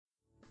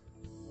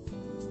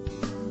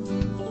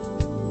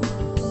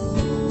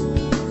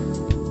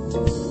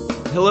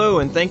Hello,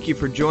 and thank you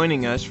for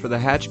joining us for the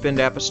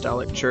Hatchbend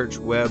Apostolic Church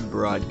web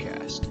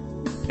broadcast.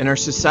 In our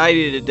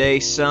society today,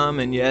 some,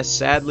 and yes,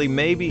 sadly,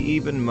 maybe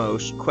even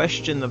most,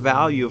 question the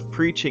value of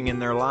preaching in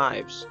their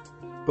lives.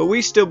 But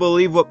we still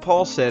believe what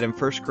Paul said in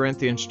 1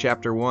 Corinthians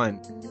chapter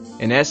 1.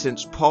 In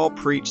essence, Paul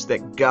preached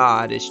that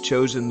God has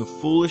chosen the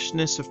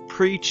foolishness of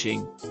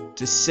preaching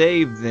to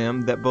save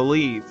them that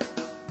believe.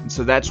 And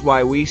so that's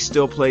why we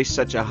still place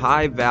such a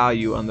high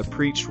value on the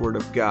preached word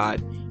of God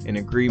in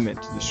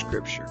agreement to the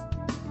Scripture.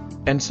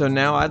 And so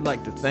now I'd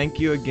like to thank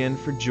you again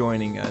for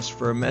joining us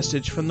for a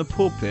message from the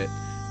pulpit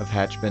of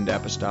Hatchbend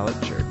Apostolic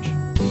Church.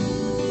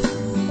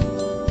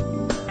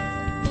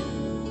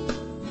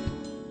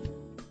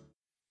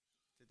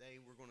 Today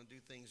we're going to do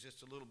things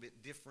just a little bit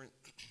different.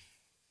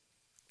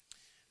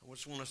 I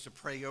just want us to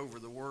pray over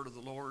the word of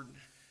the Lord,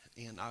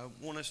 and I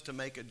want us to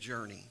make a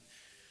journey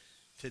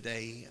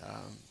today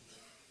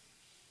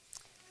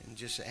and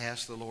just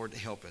ask the Lord to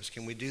help us.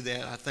 Can we do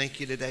that? I thank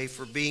you today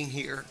for being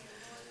here.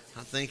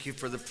 I thank you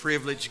for the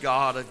privilege,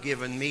 God, of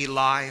giving me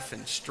life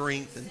and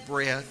strength and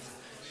breath.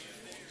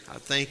 I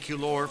thank you,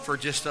 Lord, for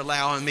just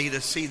allowing me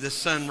to see the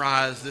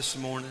sunrise this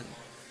morning.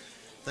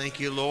 Thank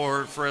you,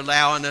 Lord, for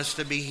allowing us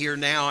to be here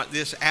now at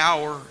this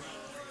hour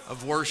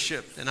of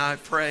worship. And I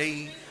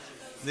pray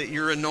that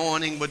your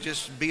anointing would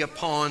just be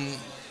upon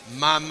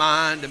my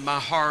mind and my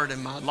heart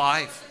and my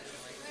life.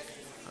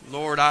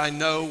 Lord, I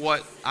know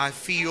what I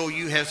feel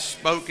you have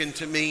spoken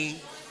to me.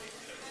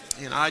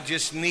 And I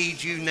just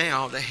need you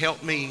now to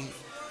help me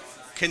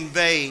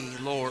convey,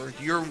 Lord,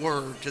 your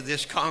word to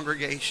this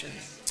congregation.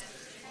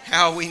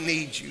 How we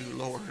need you,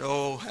 Lord.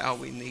 Oh, how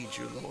we need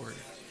you, Lord.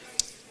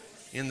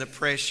 In the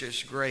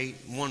precious, great,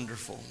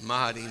 wonderful,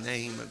 mighty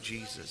name of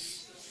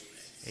Jesus.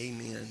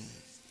 Amen.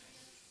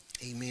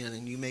 Amen.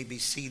 And you may be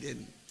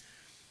seated.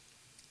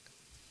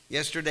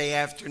 Yesterday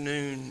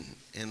afternoon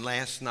and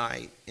last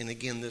night and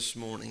again this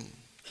morning,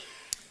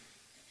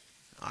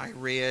 I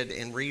read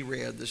and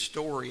reread the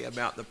story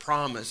about the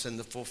promise and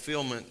the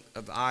fulfillment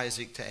of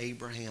Isaac to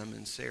Abraham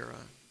and Sarah.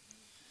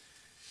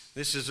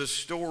 This is a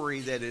story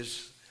that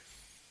is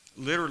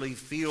literally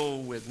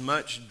filled with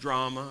much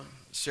drama,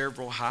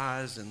 several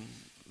highs and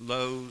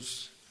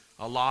lows,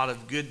 a lot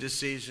of good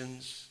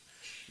decisions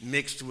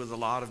mixed with a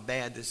lot of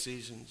bad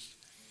decisions.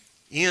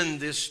 In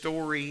this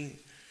story,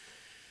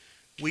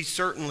 we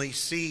certainly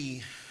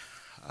see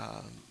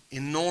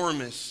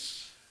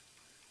enormous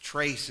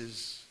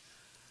traces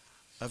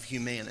of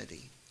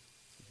humanity,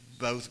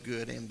 both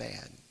good and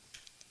bad.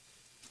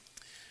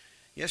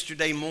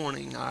 Yesterday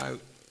morning, I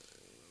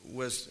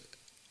was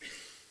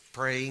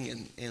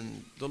praying,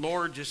 and the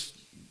Lord just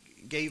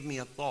gave me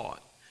a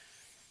thought.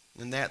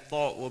 And that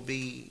thought will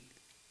be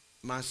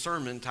my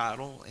sermon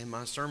title, and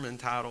my sermon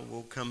title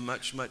will come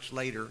much, much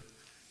later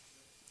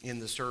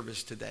in the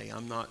service today.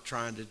 I'm not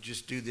trying to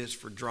just do this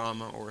for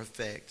drama or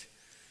effect.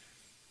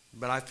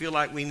 But I feel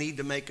like we need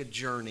to make a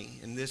journey,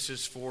 and this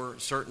is for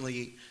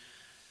certainly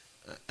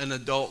an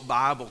adult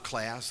Bible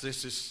class.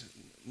 This is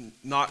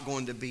not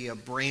going to be a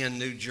brand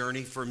new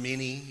journey for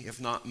many,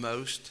 if not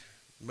most.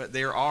 But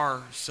there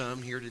are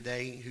some here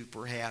today who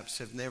perhaps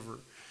have never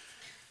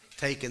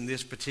taken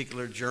this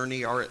particular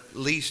journey, or at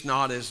least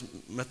not as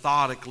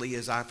methodically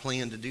as I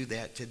plan to do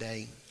that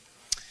today.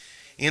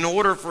 In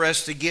order for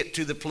us to get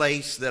to the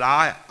place that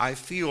I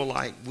feel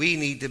like we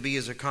need to be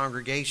as a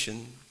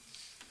congregation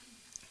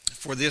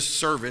for this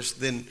service,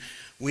 then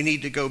we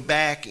need to go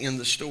back in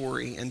the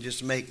story and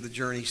just make the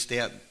journey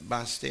step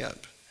by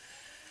step.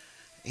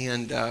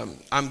 And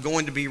I'm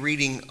going to be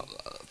reading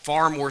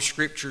far more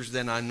scriptures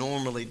than I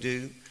normally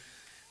do.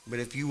 But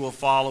if you will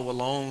follow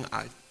along,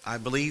 I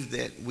believe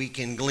that we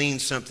can glean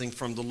something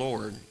from the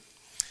Lord.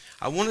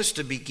 I want us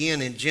to begin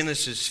in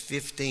Genesis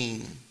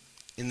 15.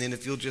 And then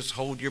if you'll just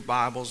hold your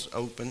Bibles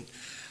open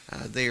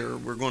there,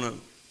 we're going to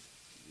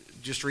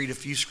just read a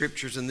few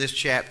scriptures in this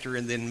chapter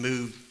and then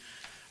move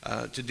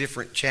to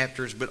different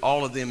chapters, but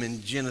all of them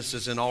in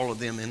Genesis and all of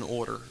them in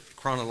order,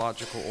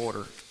 chronological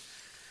order.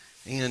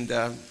 And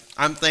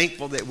I'm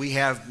thankful that we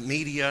have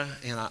media,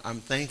 and I'm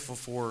thankful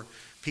for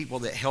people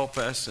that help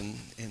us and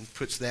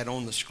puts that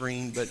on the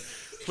screen. But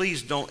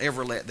please don't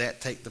ever let that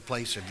take the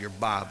place of your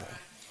Bible.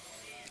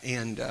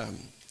 And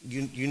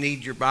you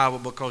need your Bible,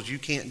 because you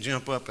can't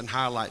jump up and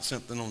highlight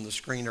something on the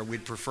screen, or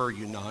we'd prefer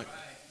you not.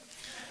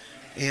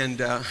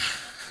 And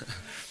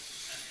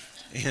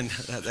and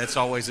that's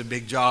always a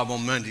big job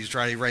on Mondays,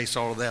 try to erase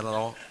all of that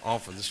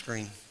off of the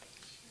screen.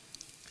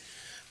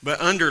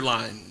 But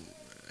underline,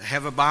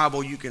 have a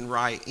Bible you can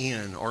write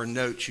in or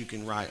notes you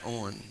can write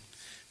on.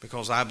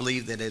 Because I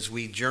believe that as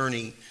we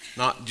journey,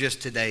 not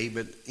just today,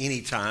 but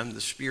anytime,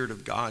 the Spirit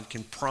of God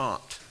can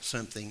prompt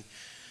something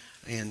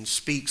and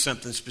speak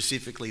something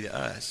specifically to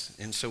us.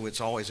 And so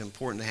it's always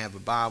important to have a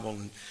Bible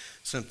and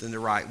something to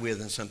write with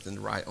and something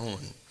to write on.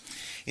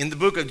 In the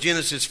book of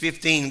Genesis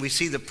 15, we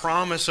see the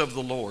promise of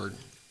the Lord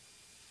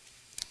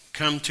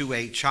come to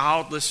a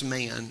childless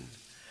man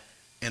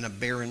and a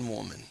barren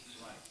woman.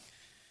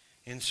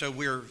 And so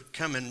we're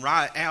coming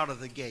right out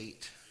of the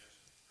gate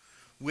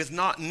with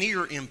not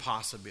near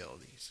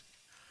impossibilities.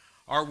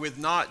 are with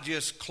not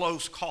just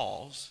close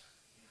calls,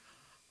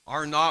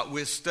 are not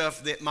with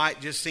stuff that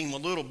might just seem a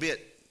little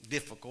bit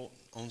difficult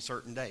on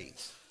certain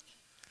days.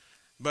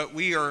 But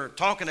we are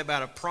talking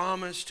about a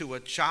promise to a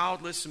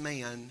childless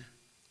man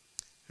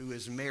who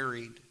is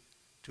married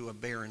to a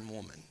barren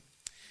woman.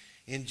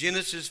 In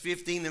Genesis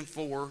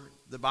 15:4,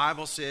 the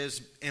Bible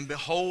says, "And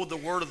behold, the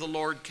word of the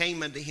Lord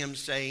came unto him,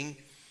 saying,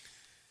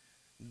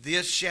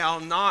 This shall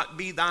not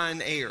be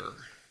thine heir,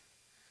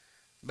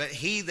 but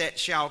he that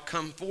shall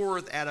come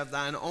forth out of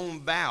thine own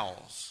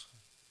bowels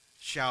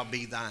shall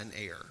be thine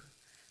heir."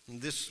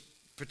 And this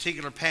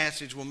particular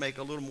passage will make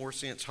a little more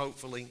sense,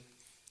 hopefully,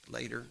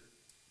 later.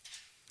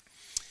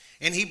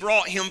 "And he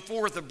brought him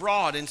forth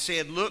abroad and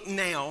said, Look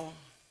now,"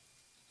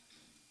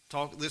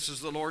 this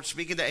is the Lord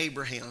speaking to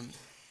Abraham.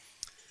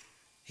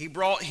 He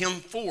brought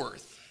him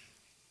forth.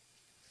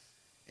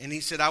 And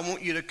he said, "I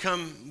want you to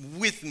come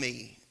with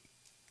me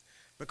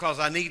because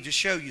I need to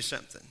show you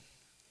something."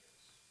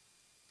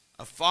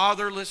 A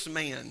fatherless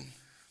man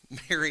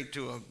married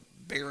to a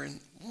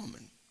barren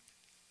woman.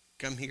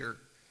 Come here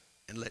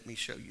and let me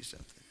show you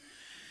something.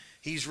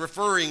 He's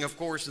referring, of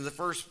course, in the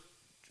first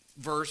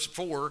verse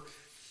 4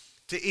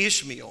 to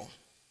Ishmael.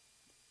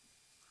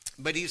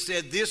 But he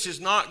said, "This is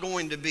not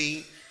going to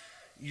be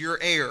your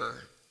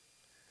heir,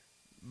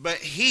 but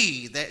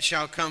he that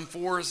shall come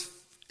forth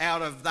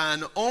out of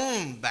thine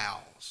own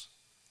bowels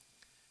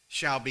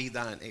shall be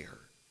thine heir."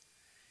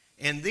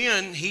 And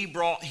then he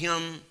brought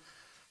him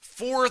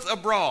forth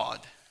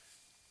abroad.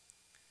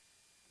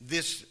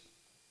 This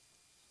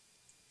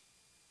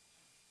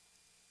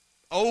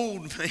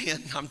old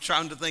man, I'm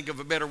trying to think of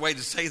a better way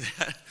to say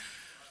that,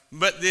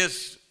 but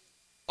this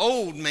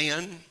old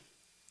man,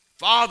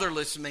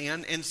 fatherless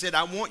man, and said,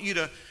 "I want you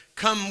to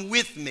come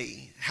with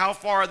me." How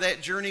far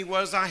that journey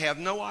was, I have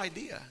no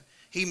idea.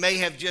 He may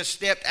have just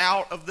stepped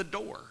out of the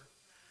door.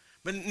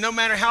 But no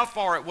matter how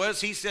far it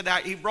was, he said,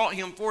 he brought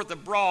him forth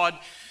abroad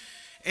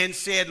and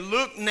said,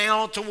 "Look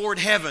now toward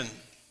heaven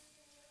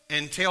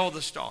and tell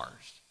the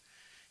stars,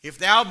 if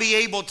thou be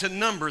able to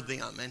number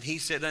them." And he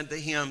said unto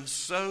him,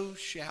 "So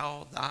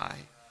shall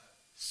thy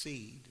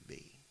seed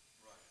be."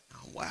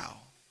 Oh,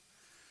 wow.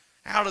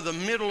 Out of the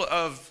middle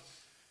of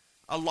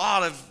a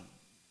lot of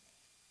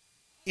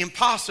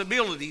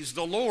impossibilities,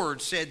 the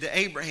Lord said to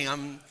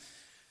Abraham,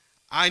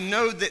 "I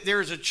know that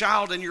there's a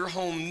child in your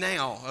home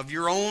now of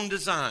your own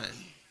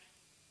design,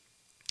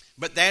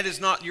 but that is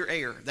not your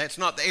heir. That's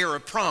not the heir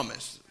of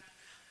promise.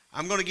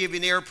 I'm going to give you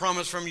an heir of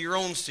promise from your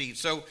own seed."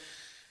 So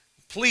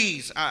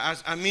please,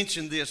 I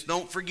mentioned this,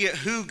 don't forget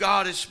who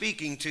God is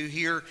speaking to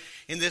here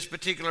in this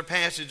particular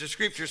passage of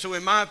Scripture. So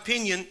in my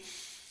opinion,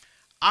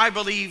 I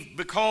believe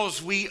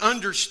because we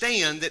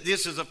understand that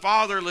this is a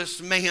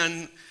fatherless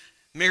man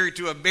married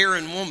to a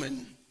barren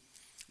woman,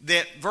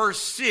 that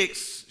verse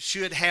 6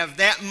 should have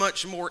that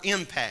much more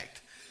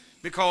impact.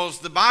 Because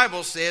the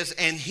Bible says,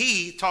 "And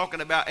he," talking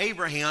about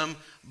Abraham,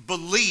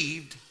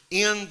 "believed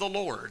in the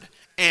Lord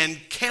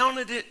and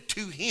counted it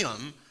to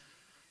him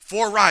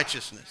for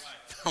righteousness."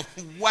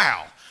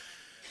 Wow.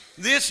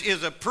 This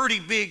is a pretty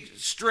big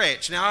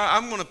stretch. Now,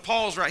 I'm going to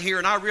pause right here,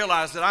 and I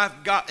realize that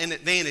I've got an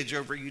advantage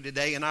over you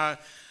today, and I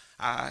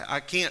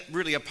can't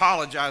really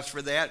apologize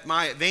for that.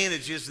 My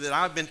advantage is that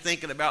I've been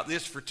thinking about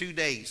this for 2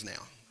 days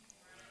now.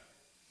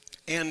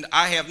 And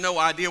I have no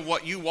idea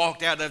what you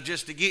walked out of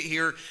just to get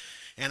here,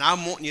 and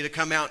I'm wanting you to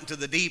come out into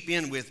the deep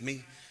end with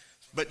me,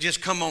 but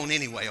just come on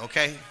anyway,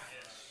 okay?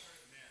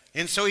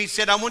 And so he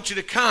said, "I want you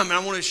to come, and I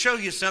want to show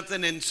you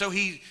something." And so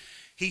he's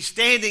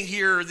standing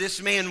here, this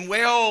man,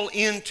 well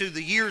into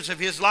the years of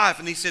his life,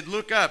 and he said,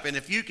 "Look up, and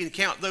if you can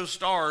count those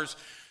stars,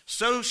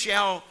 so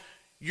shall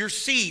your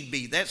seed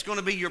be." That's going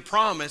to be your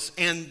promise.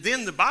 And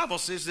then the Bible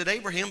says that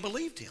Abraham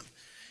believed him,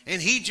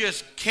 and he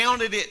just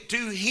counted it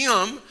to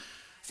him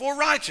for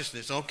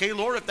righteousness. Okay,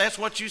 Lord, if that's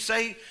what you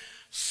say,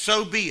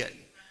 so be it.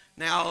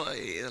 Now,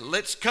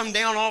 let's come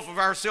down off of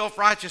our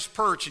self-righteous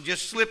perch and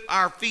just slip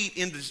our feet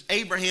into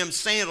Abraham's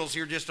sandals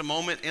here just a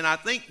moment. And I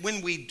think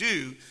when we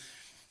do,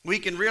 we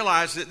can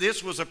realize that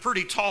this was a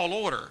pretty tall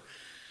order.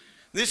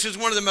 This is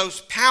one of the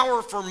most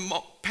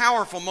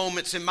powerful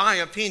moments, in my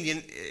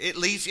opinion, at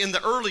least in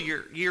the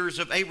earlier years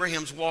of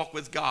Abraham's walk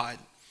with God.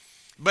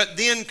 But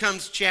then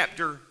comes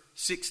chapter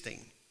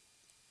 16.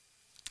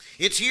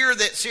 It's here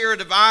that Sarah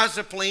devised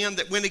a plan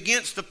that went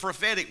against the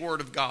prophetic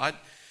word of God.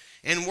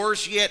 And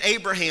worse yet,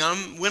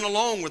 Abraham went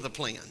along with the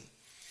plan.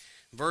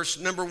 Verse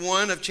number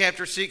 1 of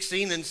chapter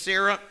 16, "And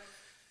Sarah,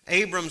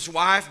 Abram's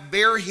wife,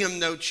 bare him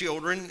no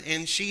children,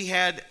 and she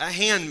had a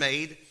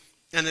handmaid,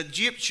 an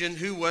Egyptian,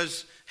 who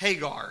was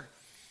Hagar.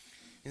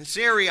 And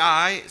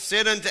Sarai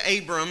said unto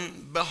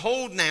Abram,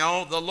 Behold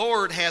now, the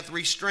Lord hath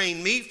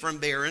restrained me from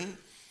bearing.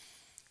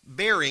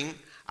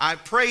 I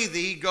pray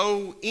thee,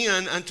 go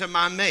in unto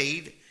my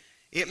maid.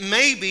 It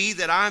may be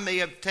that I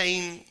may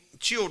obtain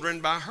children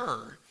by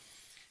her.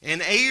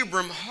 And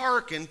Abram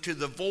hearkened to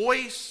the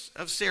voice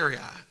of Sarai."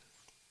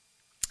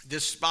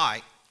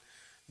 Despite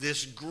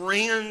this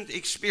grand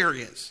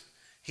experience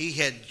he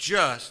had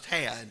just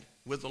had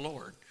with the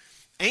Lord,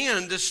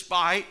 and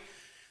despite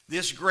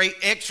this great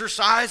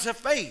exercise of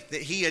faith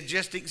that he had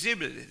just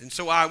exhibited. And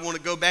so I want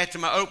to go back to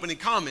my opening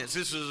comments.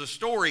 This is a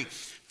story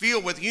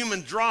filled with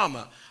human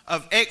drama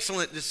of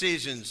excellent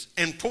decisions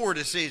and poor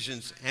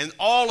decisions, and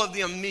all of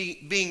them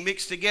being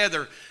mixed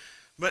together.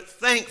 But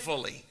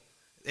thankfully,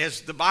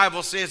 as the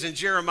Bible says in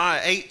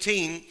Jeremiah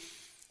 18,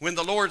 when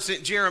the Lord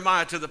sent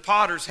Jeremiah to the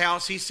potter's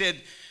house, he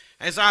said,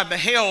 as I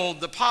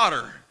beheld, the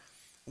potter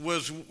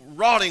was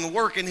wroughing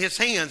work in his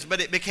hands, but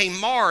it became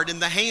marred in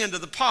the hand of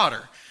the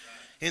potter.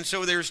 And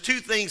so there's two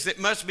things that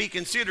must be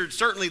considered.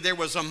 Certainly there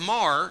was a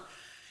mar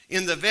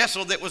in the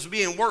vessel that was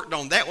being worked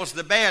on. That was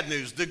the bad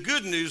news. The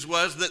good news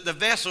was that the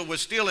vessel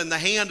was still in the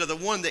hand of the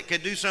one that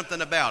could do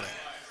something about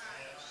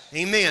it.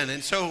 Amen.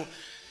 And so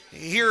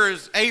here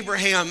is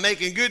Abraham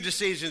making good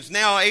decisions.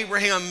 Now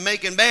Abraham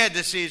making bad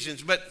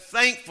decisions. But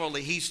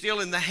thankfully he's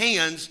still in the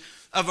hands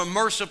of a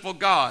merciful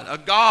God, a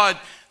God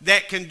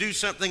that can do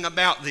something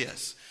about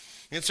this.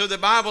 And so the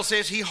Bible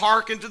says he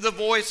hearkened to the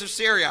voice of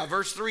Sarai.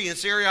 Verse 3, and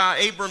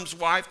Sarai, Abram's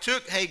wife,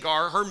 took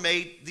Hagar, her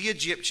maid, the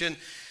Egyptian,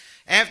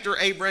 after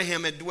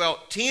Abraham had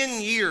dwelt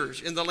 10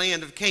 years in the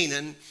land of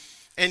Canaan,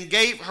 and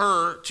gave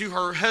her to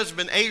her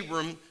husband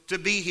Abram to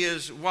be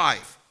his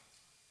wife.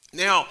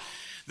 Now,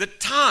 the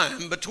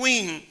time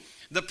between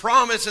the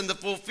promise and the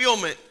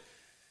fulfillment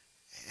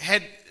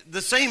had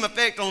the same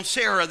effect on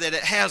Sarah that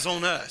it has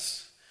on us.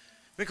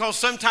 Because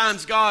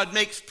sometimes God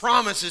makes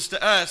promises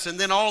to us and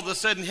then all of a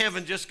sudden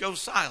heaven just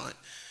goes silent.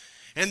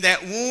 And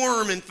that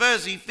warm and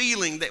fuzzy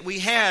feeling that we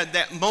had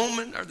that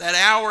moment or that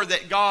hour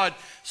that God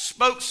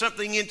spoke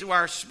something into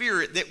our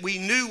spirit that we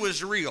knew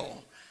was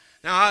real.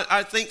 Now,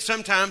 I think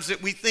sometimes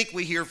that we think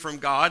we hear from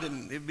God,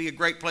 and it'd be a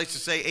great place to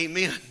say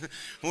amen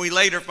when we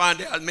later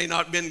find out it may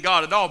not have been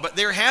God at all. But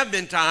there have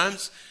been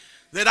times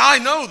that I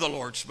know the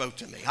Lord spoke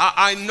to me.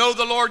 I know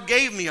the Lord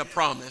gave me a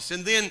promise.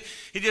 And then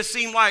it just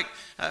seemed like,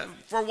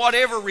 for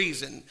whatever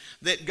reason,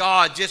 that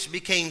God just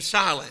became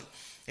silent.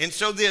 And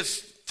so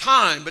this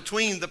time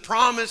between the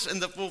promise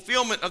and the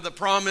fulfillment of the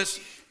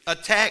promise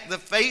attacked the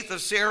faith of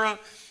Sarah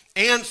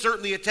and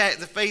certainly attacked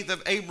the faith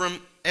of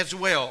Abram as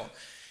well.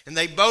 And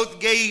they both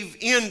gave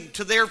in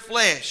to their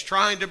flesh,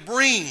 trying to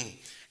bring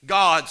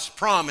God's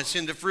promise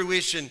into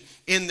fruition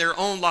in their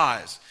own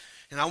lives.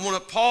 And I want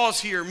to pause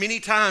here many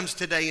times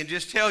today and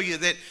just tell you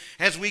that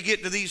as we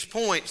get to these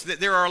points, that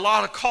there are a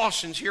lot of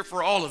cautions here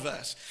for all of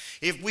us.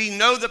 If we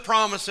know the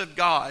promise of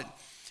God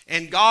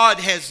and God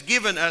has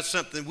given us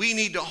something, we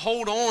need to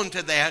hold on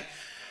to that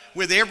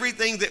with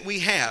everything that we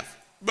have.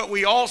 But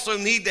we also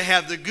need to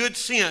have the good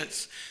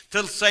sense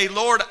to say,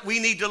 Lord, we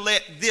need to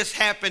let this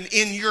happen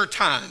in your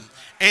time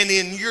and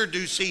in your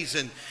due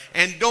season.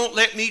 And don't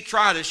let me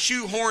try to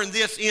shoehorn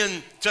this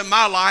into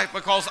my life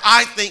because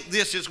I think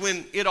this is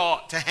when it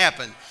ought to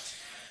happen.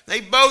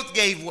 They both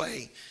gave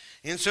way.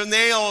 And so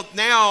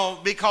now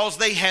because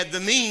they had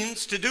the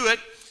means to do it,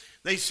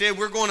 they said,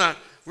 we're going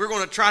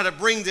to try to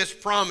bring this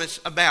promise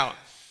about.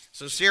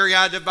 So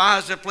Sarai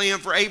devised a plan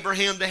for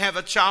Abraham to have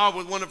a child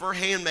with one of her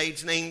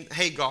handmaids named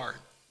Hagar.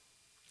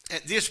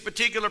 At this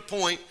particular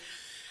point,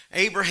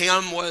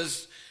 Abraham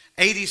was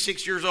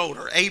 86 years old,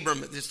 or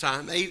Abram at this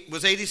time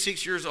was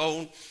 86 years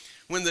old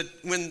when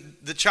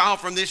the child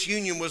from this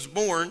union was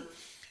born.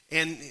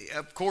 And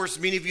of course,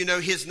 many of you know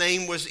his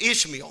name was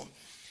Ishmael.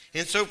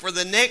 And so for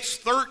the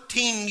next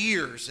 13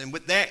 years, and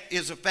that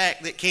is a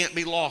fact that can't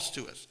be lost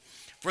to us.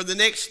 For the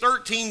next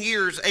 13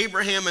 years,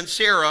 Abraham and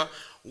Sarah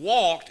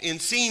walked in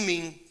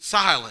seeming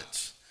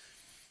silence.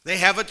 They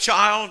have a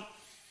child,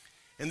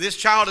 and this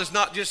child is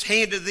not just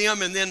handed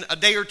them and then a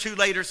day or two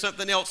later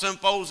something else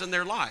unfolds in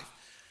their life.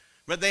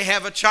 But they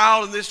have a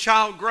child and this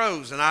child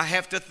grows. And I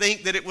have to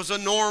think that it was a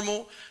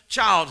normal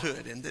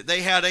childhood and that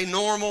they had a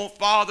normal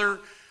father,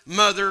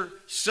 mother,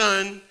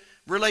 son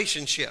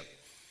relationship.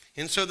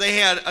 And so they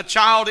had a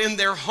child in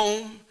their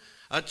home,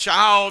 a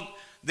child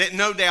that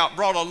no doubt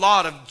brought a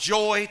lot of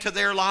joy to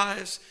their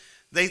lives.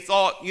 They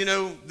thought,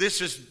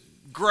 this is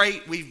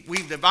great.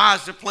 We've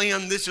devised a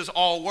plan. This has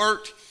all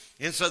worked.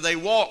 And so they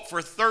walked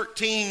for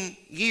 13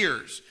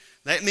 years.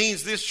 That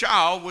means this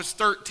child was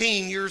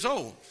 13 years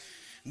old.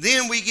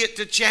 Then we get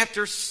to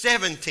chapter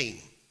 17.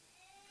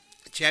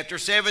 Chapter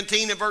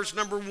 17 and verse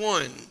number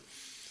 1.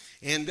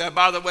 And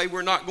by the way,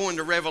 we're not going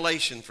to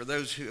Revelation for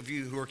those of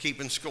you who are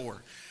keeping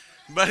score.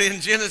 But in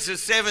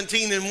Genesis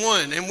 17 and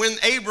 1. And when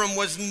Abram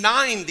was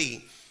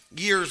 90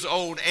 years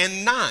old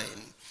and 9,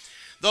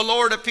 the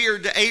Lord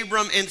appeared to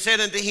Abram and said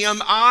unto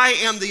him, I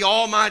am the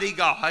Almighty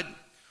God.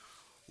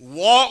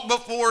 Walk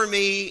before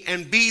me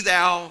and be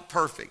thou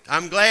perfect.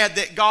 I'm glad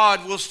that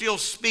God will still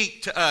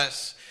speak to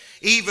us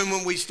even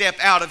when we step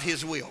out of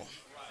his will.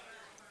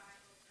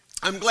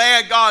 I'm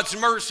glad God's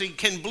mercy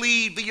can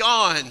bleed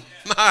beyond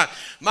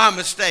my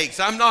mistakes.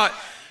 I'm not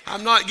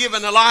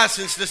given a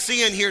license to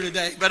sin here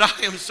today, but I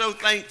am so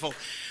thankful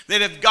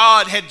that if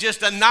God had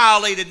just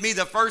annihilated me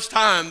the first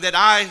time that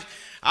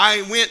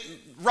I went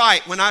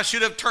right when I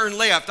should have turned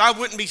left, I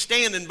wouldn't be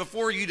standing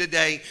before you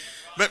today.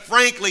 But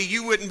frankly,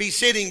 you wouldn't be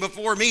sitting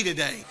before me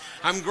today.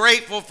 I'm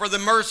grateful for the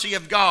mercy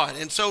of God.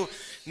 And so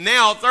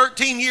Now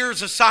 13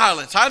 years of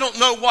silence. I don't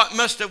know what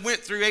must have went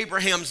through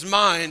Abraham's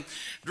mind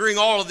during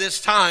all of this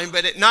time,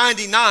 but at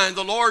 99,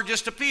 the Lord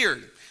just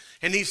appeared.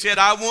 And he said,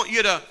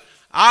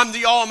 I'm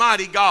the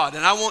Almighty God,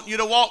 and I want you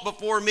to walk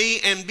before me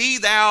and be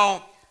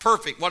thou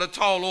perfect. What a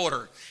tall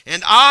order.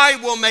 And I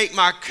will make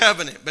my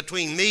covenant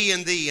between me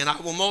and thee, and I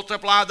will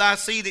multiply thy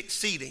seed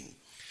exceeding.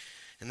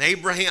 And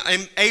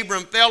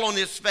Abram fell on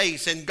his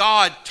face, and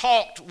God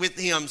talked with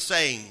him,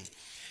 saying,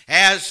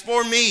 as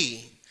for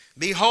me,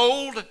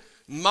 behold,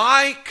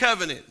 my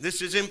covenant,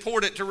 this is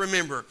important to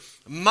remember,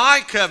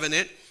 my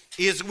covenant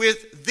is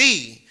with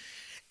thee,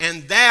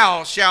 and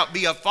thou shalt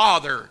be a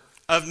father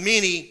of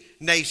many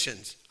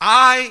nations.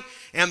 I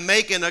am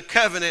making a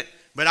covenant,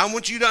 but I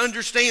want you to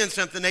understand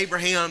something,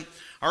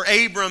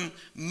 Abram,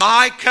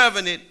 my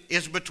covenant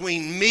is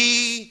between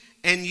me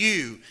and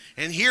you.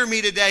 And hear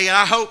me today, and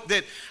I hope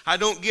that I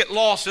don't get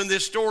lost in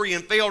this story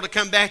and fail to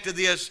come back to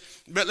this,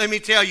 but let me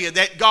tell you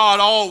that God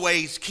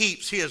always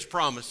keeps his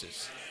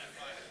promises.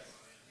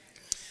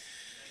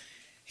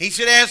 He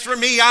said, as for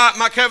me,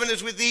 my covenant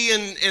is with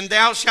thee, and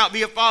thou shalt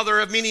be a father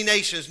of many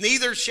nations.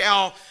 Neither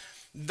shall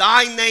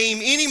thy name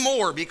any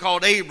more be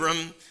called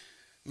Abram,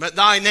 but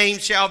thy name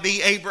shall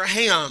be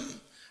Abraham.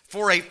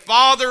 For a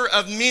father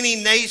of many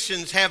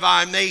nations have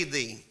I made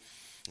thee.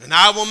 And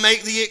I will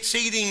make thee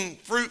exceeding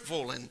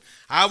fruitful, and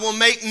I will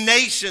make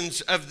nations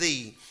of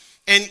thee,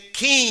 and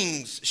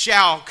kings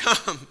shall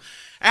come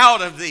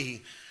out of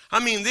thee.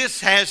 I mean,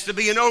 this has to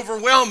be an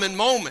overwhelming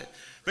moment,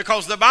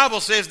 because the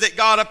Bible says that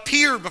God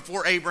appeared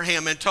before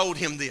Abraham and told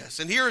him this.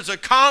 And here is a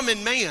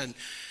common man.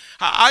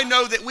 I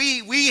know that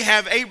we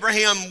have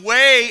Abraham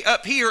way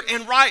up here,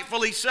 and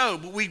rightfully so.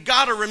 But we've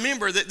got to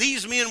remember that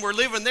these men were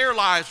living their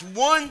lives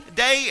one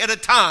day at a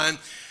time,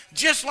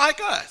 just like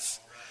us.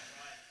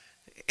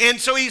 And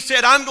so he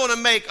said, I'm going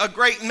to make a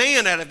great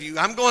man out of you.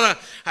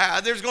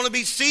 There's going to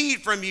be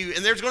seed from you,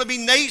 and there's going to be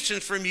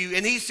nations from you.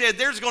 And he said,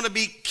 there's going to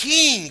be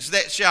kings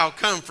that shall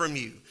come from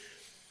you.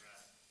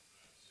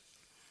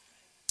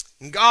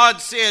 And God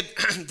said,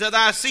 to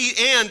thy seed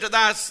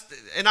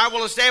and I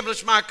will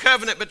establish my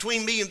covenant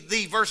between me and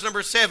thee, verse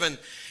number 7,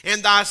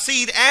 and thy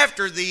seed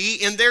after thee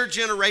in their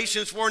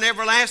generations for an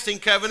everlasting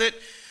covenant,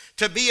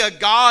 to be a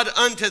God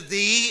unto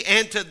thee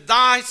and to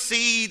thy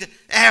seed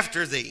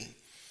after thee.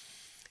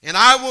 And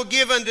I will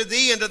give unto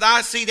thee and to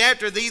thy seed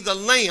after thee the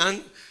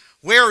land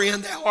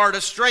wherein thou art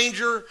a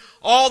stranger,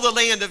 all the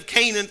land of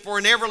Canaan for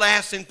an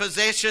everlasting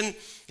possession,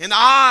 and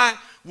I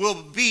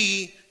will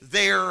be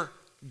their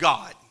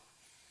God.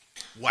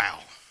 Wow.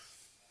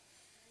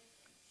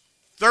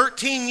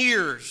 13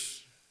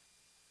 years,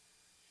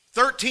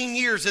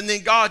 and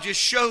then God just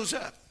shows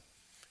up.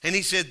 And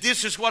he said,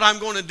 this is what I'm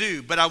going to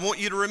do, but I want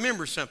you to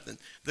remember something.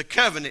 The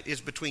covenant is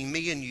between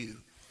me and you.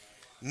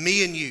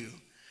 Me and you.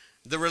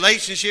 The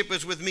relationship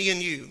is with me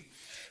and you.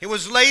 It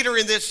was later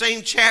in this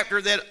same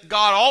chapter that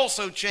God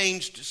also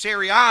changed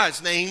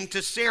Sarai's name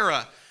to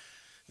Sarah.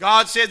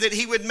 God said that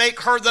he would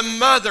make her the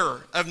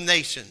mother of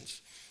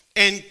nations,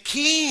 and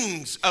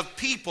kings of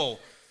people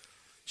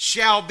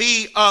shall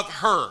be of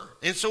her.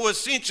 And so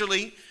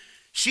essentially,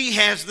 she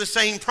has the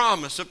same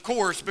promise, of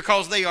course,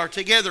 because they are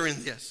together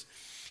in this.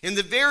 In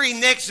the very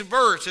next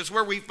verse is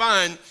where we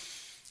find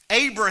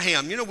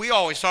Abraham. You know, we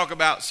always talk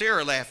about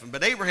Sarah laughing,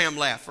 but Abraham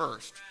laughed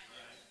first.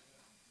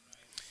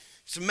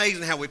 It's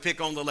amazing how we pick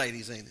on the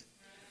ladies, ain't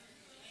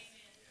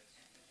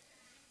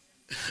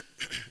it?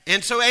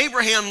 And so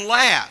Abraham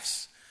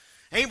laughs.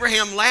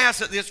 Abraham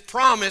laughs at this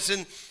promise,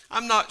 and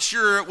I'm not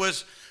sure it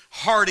was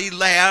hearty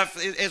laugh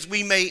as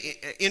we may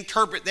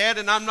interpret that,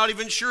 and I'm not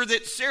even sure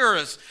that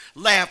Sarah's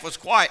laugh was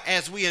quite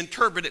as we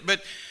interpret it,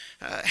 but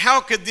how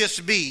could this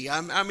be?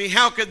 I mean,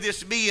 how could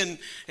this be and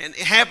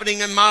happening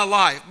in my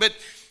life? But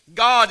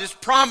God is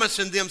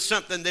promising them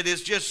something that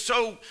is just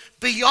so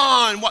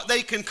beyond what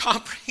they can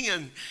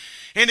comprehend.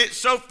 And it's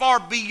so far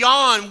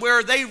beyond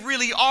where they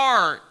really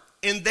are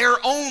in their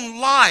own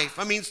life.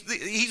 I mean,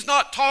 he's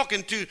not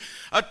talking to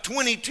a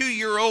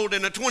 22-year-old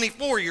and a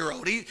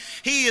 24-year-old.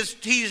 He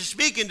is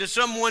speaking to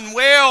someone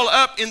well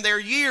up in their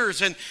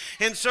years. And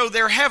so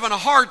they're having a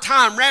hard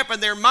time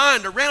wrapping their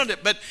mind around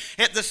it. But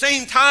at the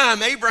same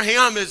time,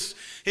 Abraham is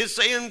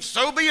saying,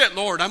 so be it,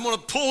 Lord. I'm going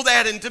to pull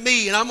that into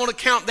me, and I'm going to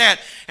count that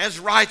as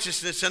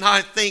righteousness. And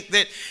I think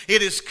that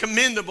it is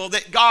commendable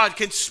that God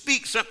can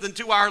speak something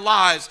to our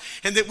lives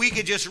and that we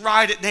could just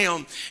write it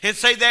down and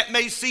say, that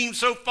may seem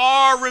so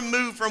far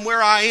removed from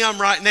where I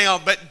am right now,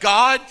 but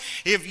God,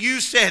 if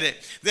you said it,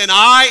 then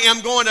I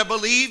am going to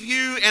believe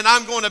you, and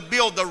I'm going to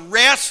build the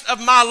rest of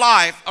my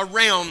life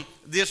around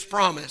this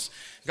promise.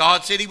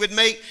 God said he would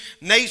make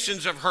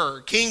nations of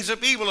her, kings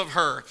of people of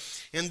her.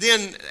 And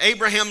then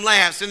Abraham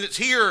laughs, and it's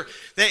here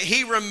that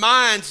he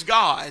reminds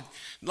God,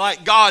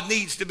 like God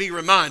needs to be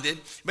reminded,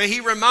 but he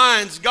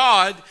reminds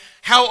God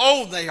how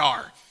old they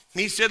are.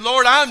 He said,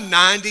 Lord, I'm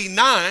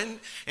 99,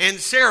 and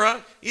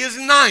Sarah is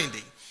 90.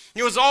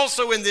 It was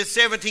also in this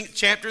 17th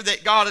chapter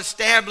that God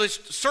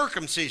established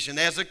circumcision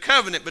as a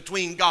covenant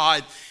between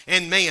God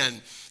and man.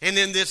 And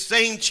in this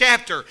same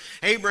chapter,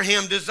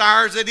 Abraham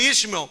desires that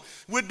Ishmael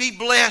would be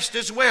blessed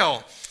as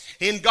well.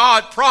 And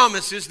God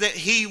promises that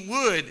he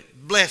would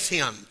bless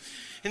him.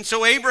 And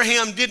so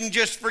Abraham didn't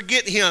just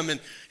forget him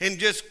and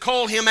just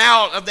call him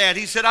out of that.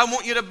 He said, I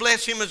want you to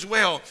bless him as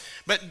well.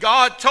 But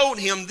God told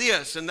him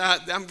this, and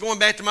I'm going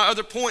back to my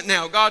other point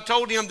now. God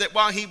told him that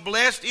while he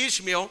blessed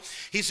Ishmael,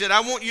 he said, I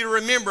want you to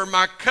remember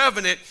my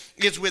covenant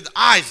is with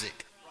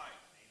Isaac.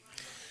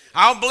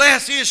 I'll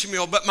bless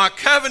Ishmael, but my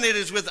covenant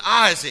is with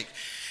Isaac.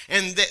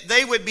 And that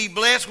they would be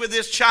blessed with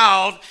this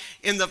child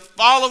in the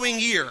following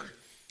year.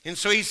 And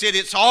so he said,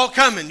 it's all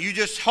coming. You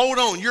just hold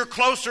on. You're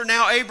closer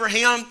now,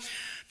 Abraham,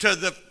 to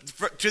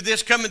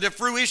this coming to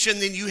fruition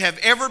than you have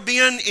ever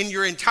been in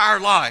your entire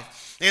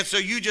life. And so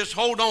you just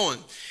hold on.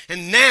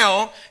 And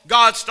now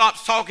God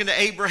stops talking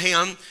to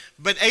Abraham,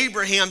 but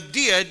Abraham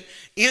did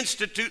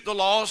institute the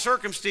law of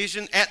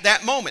circumcision at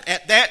that moment,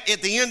 at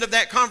the end of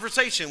that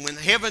conversation. When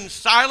heaven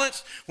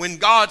silenced, when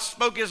God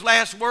spoke his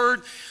last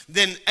word,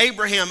 then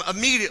Abraham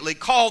immediately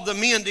called the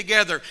men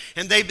together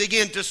and they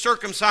began to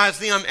circumcise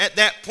them at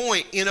that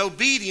point in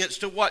obedience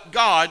to what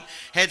God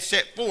had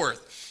set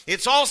forth.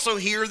 It's also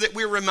here that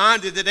we're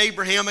reminded that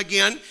Abraham,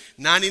 again,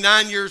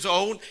 99 years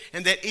old,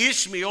 and that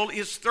Ishmael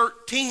is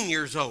 13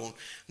 years old.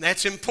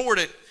 That's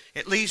important,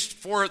 at least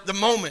for the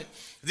moment.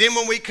 Then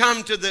when we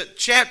come to the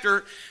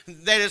chapter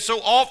that is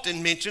so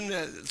often mentioned,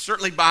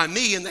 certainly by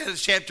me, and that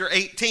is chapter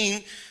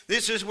 18,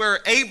 this is where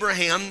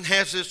Abraham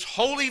has this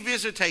holy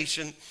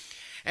visitation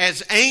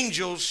as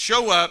angels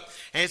show up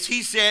as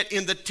he sat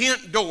in the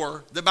tent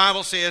door, the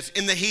Bible says,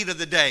 in the heat of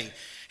the day.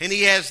 And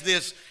he has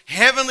this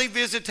heavenly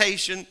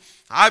visitation.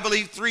 I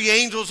believe 3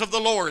 angels of the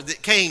Lord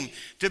that came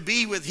to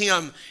be with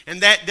him in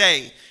that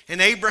day. And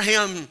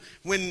Abraham,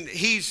 when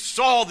he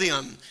saw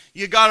them,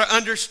 you got to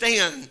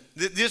understand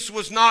that this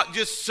was not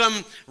just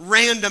some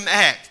random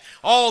act.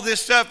 All this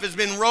stuff has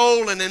been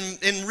rolling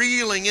and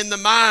reeling in the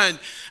mind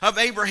of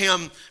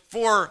Abraham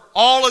for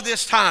all of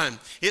this time.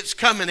 It's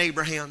coming,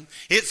 Abraham.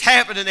 It's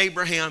happening,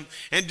 Abraham.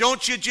 And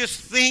don't you just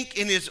think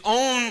in his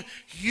own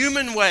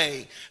human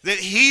way that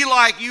he,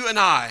 like you and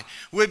I,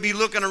 would be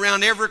looking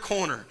around every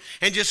corner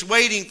and just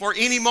waiting for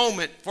any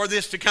moment for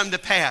this to come to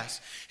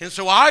pass. And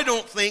so I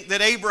don't think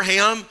that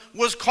Abraham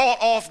was caught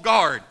off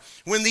guard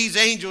when these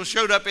angels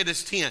showed up at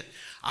his tent.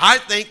 I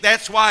think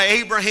that's why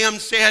Abraham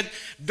said,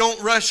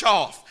 don't rush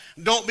off.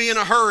 Don't be in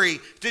a hurry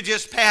to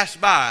just pass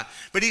by.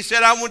 But he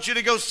said, I want you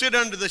to go sit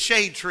under the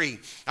shade tree.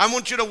 I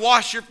want you to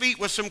wash your feet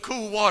with some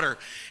cool water.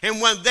 And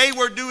when they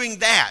were doing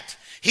that,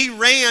 he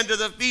ran to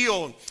the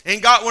field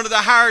and got one of the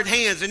hired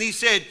hands and he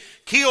said,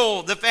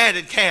 kill the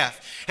fatted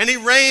calf. And he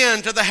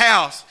ran to the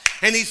house.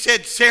 And he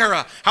said,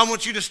 Sarah, I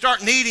want you to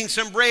start kneading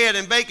some bread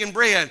and baking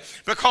bread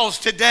because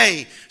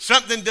today,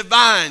 something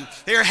divine,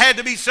 there had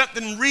to be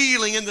something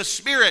reeling in the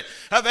spirit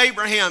of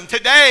Abraham.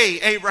 Today,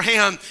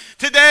 Abraham,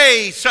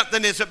 today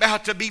something is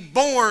about to be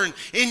born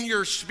in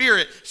your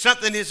spirit.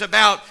 Something is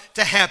about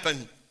to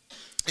happen.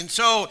 And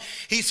so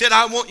he said,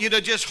 I want you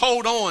to just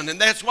hold on. And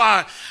that's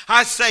why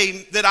I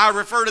say that I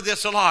refer to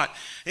this a lot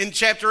in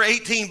chapter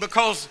 18,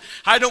 because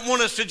I don't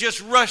want us to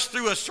just rush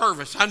through a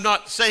service. I'm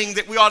not saying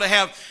that we ought to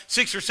have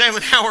 6 or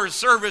 7 hours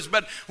service,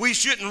 but we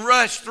shouldn't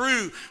rush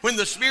through when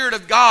the Spirit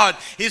of God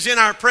is in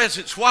our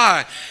presence.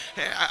 Why?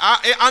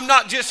 I'm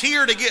not just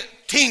here to get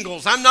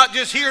tingles. I'm not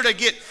just here to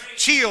get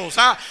chills.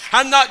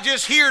 I'm not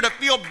just here to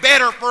feel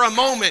better for a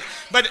moment,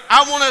 but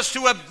I want us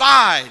to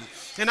abide.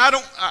 And I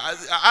don't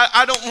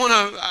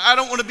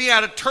want to be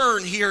out of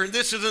turn here.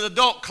 This is an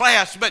adult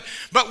class, but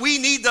we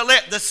need to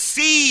let the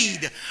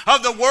seed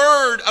of the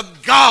Word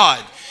of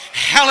God,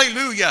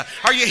 hallelujah.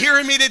 Are you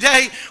hearing me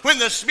today? When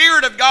the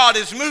Spirit of God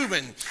is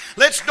moving,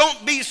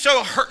 don't be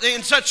so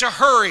in such a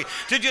hurry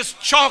to just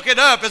chalk it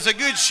up as a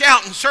good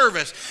shouting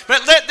service.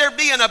 But let there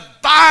be an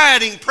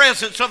abiding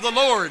presence of the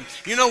Lord.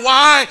 You know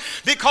why?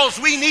 Because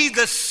we need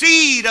the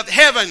seed of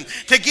heaven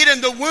to get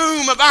in the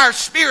womb of our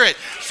spirit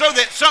so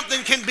that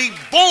something can be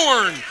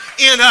born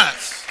in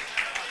us.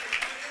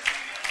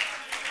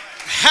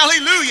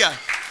 Hallelujah.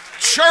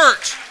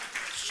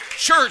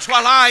 Church,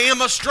 while I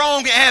am a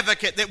strong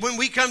advocate that when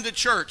we come to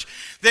church,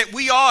 that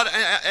we ought,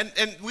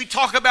 and we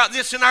talk about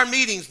this in our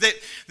meetings,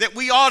 that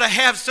we ought to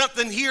have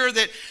something here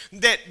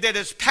that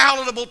is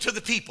palatable to the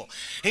people.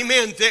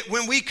 Amen. That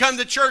when we come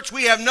to church,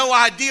 we have no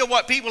idea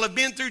what people have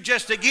been through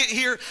just to get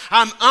here.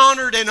 I'm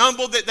honored and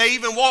humbled that they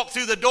even walk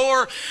through the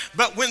door.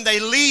 But when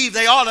they leave,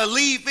 they ought to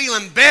leave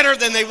feeling better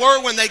than they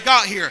were when they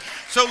got here.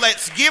 So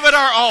let's give it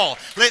our all.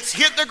 Let's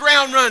hit the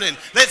ground running.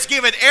 Let's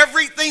give it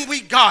everything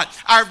we got.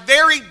 Our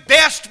very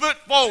best foot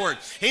forward.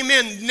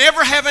 Amen.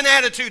 Never have an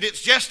attitude.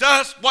 It's just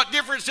us. What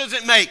difference does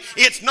it make?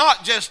 It's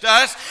not just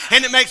us.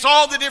 And it makes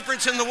all the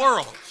difference in the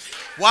world.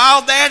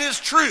 While that is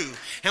true,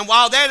 and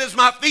while that is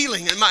my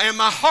feeling and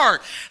my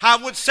heart, I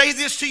would say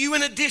this to you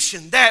in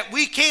addition, that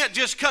we can't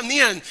just come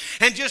in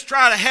and just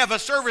try to have a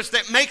service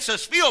that makes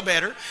us feel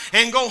better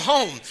and go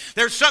home.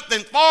 There's something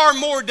far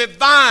more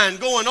divine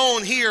going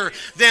on here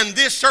than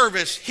this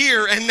service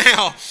here and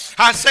now.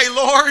 I say,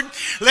 Lord,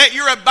 let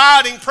your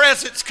abiding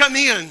presence come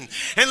in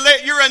and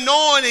let your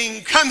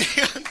anointing come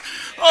in.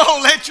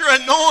 Oh, let your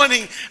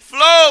anointing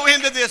flow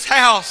into this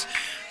house.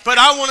 But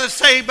I want to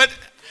say,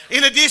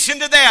 in addition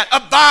to that,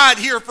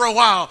 abide here for a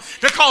while,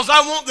 because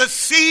I want the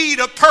seed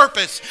of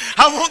purpose.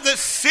 I want the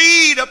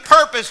seed of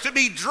purpose to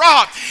be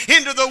dropped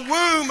into the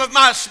womb of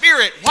my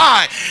spirit.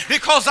 Why?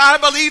 Because I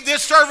believe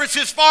this service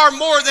is far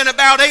more than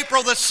about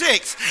April the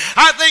 6th.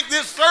 I think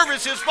this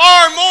service is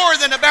far more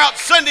than about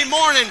Sunday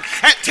morning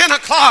at 10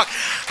 o'clock.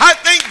 I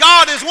think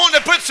God is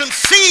wanting to put some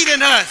seed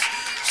in us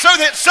so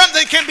that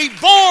something can be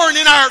born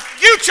in our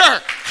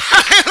future.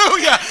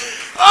 Hallelujah.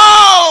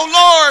 Oh,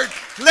 Lord.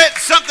 Let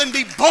something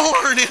be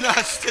born in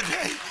us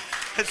today.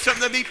 Let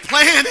something be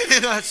planted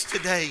in us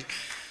today.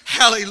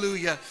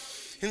 Hallelujah.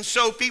 And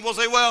so people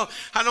say, well,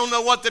 I don't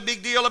know what the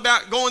big deal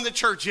about going to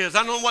church is.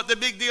 I don't know what the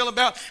big deal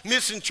about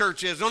missing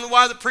church is. I don't know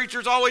why the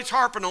preacher's always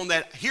harping on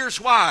that. Here's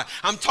why.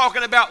 I'm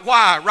talking about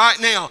why right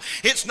now.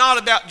 It's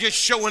not about just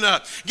showing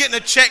up, getting a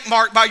check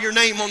mark by your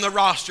name on the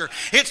roster.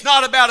 It's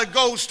not about a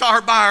gold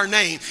star by our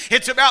name.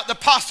 It's about the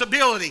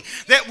possibility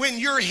that when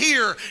you're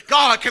here,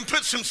 God can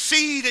put some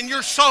seed in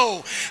your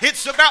soul.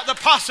 It's about the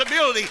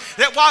possibility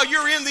that while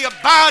you're in the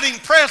abiding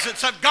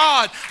presence of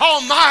God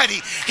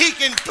Almighty, He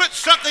can put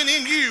something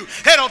in you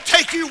that'll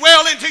take you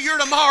well into your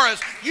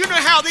tomorrows. You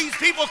know how these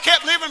people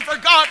kept living for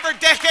God for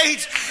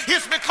decades?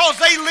 It's because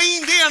they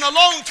leaned in a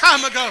long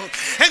time ago.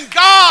 And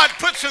God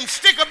put some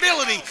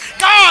stickability.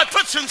 God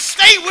put some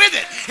stay with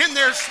it in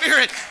their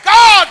spirit.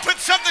 God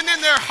put something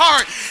in their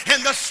heart.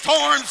 And the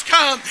storms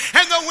come,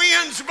 and the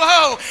winds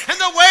blow,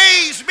 and the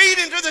waves beat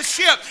into the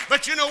ship.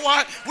 But you know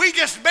what? We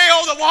just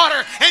bail the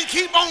water and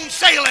keep on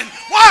sailing.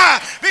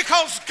 Why?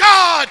 Because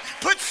God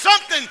put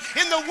something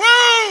in the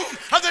womb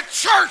of the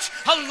church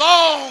a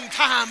long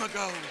time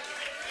ago.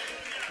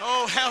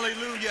 Oh,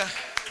 hallelujah.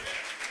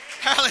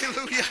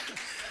 Hallelujah.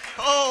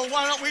 Oh,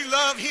 why don't we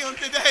love Him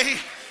today?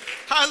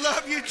 I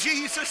love you,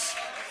 Jesus.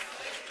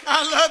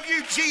 I love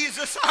you,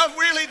 Jesus. I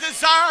really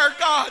desire,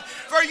 God,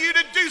 for you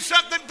to do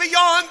something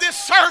beyond this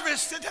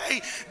service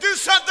today. Do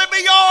something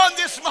beyond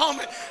this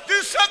moment.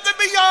 Do something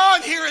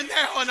beyond here and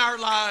now in our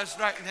lives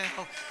right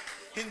now.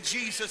 In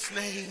Jesus'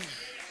 name.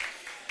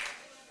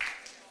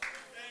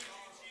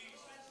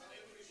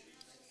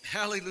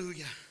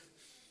 Hallelujah.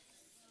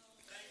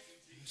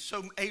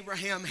 So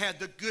Abraham had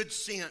the good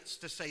sense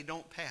to say,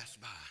 don't pass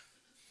by,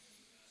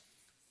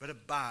 but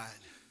abide.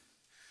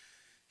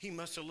 He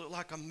must have looked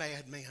like a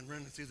madman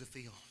running through the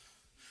field.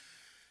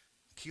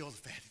 Kill the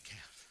fatted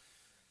calf.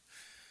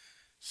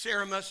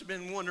 Sarah must have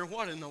been wondering,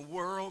 what in the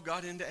world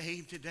got into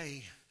Abe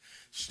today?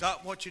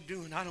 Stop what you're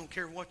doing. I don't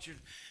care what you're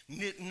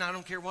knitting. I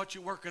don't care what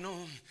you're working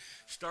on.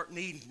 Start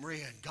kneading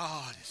bread.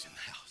 God is in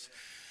the house.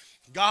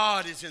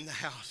 God is in the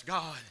house.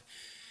 God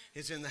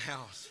is in the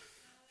house.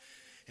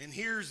 And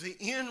here's the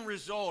end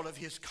result of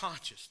his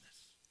consciousness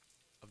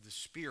of the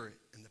Spirit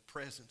and the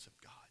presence of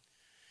God.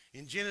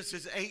 In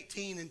Genesis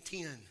 18 and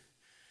 10,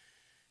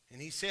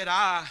 and he said,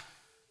 I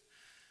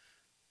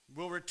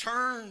will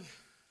return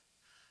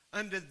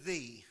unto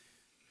thee.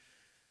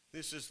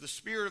 This is the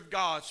Spirit of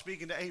God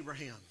speaking to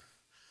Abraham.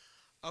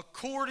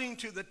 According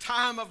to the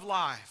time of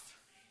life.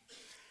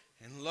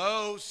 And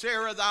lo,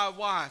 Sarah thy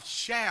wife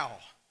shall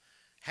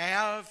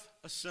have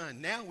a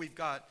son. Now we've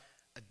got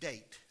a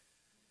date.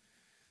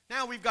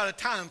 Now we've got a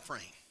time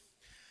frame.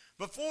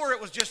 Before it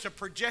was just a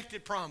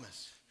projected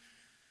promise.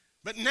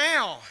 But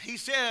now he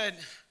said,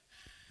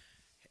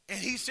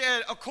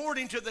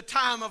 according to the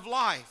time of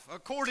life,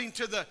 according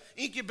to the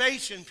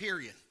incubation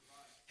period.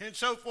 And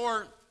so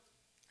for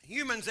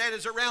humans that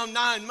is around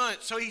 9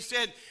 months. So he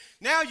said,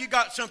 now you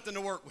got something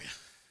to work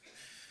with.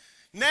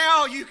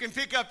 Now you can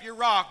pick up your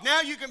rock.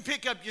 Now you can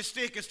pick up your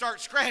stick and start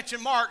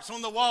scratching marks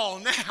on the wall.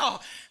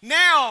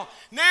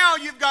 Now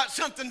you've got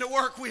something to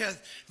work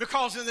with,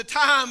 because in the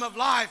time of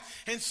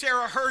life, and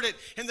Sarah heard it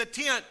in the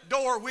tent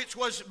door which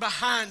was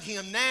behind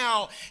him.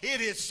 Now it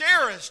is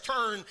Sarah's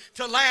turn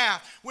to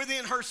laugh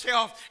within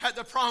herself at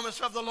the promise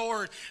of the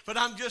Lord. But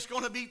I'm just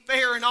going to be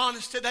fair and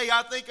honest today.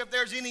 I think if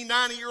there's any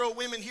 90-year-old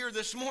women here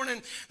this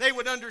morning, they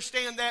would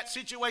understand that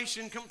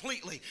situation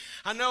completely.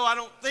 I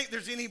don't think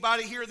there's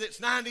anybody here that's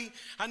 90.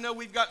 I know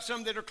we've got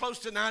some that are close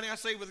to 90, I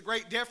say with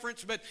great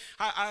deference, but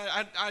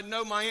I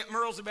know my Aunt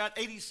Merle's about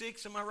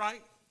 86, am I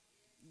right?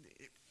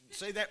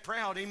 Say that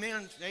proud,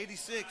 amen,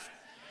 86.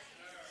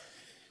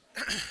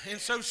 And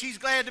so she's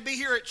glad to be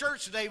here at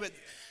church today, but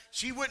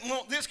she wouldn't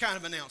want this kind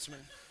of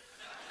announcement.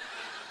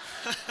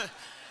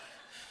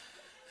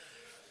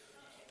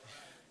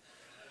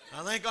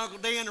 I think Uncle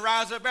Dan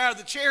rise up out of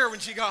the chair when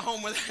she got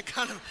home with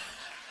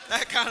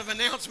that kind of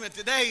announcement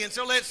today. And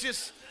so let's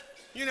just,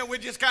 we're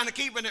just kind of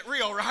keeping it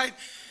real, right?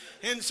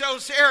 And so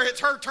Sarah, it's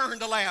her turn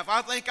to laugh.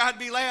 I think I'd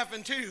be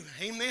laughing too.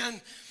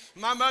 Amen.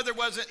 My mother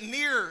wasn't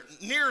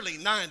nearly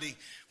 90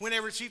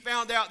 whenever she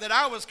found out that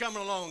I was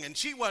coming along, and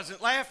she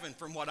wasn't laughing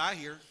from what I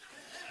hear.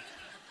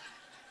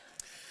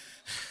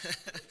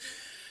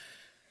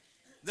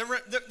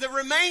 The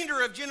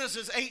remainder of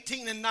Genesis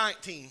 18 and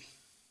 19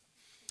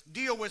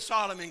 deal with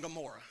Sodom and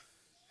Gomorrah.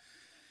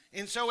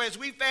 And so as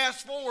we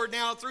fast forward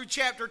now through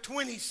chapter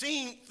 20,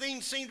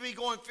 things seem to be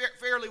going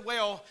fairly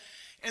well.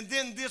 And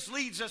then this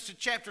leads us to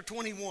chapter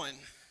 21.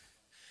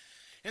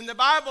 And the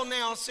Bible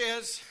now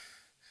says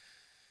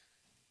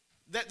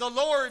that the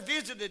Lord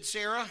visited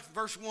Sarah,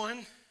 verse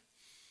 1,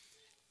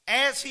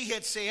 as he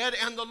had said,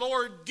 and the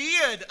Lord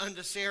did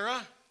unto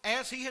Sarah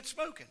as he had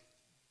spoken.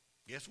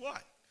 Guess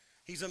what?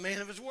 He's a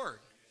man of his word.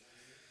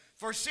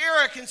 For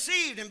Sarah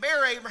conceived and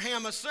bare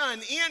Abraham a son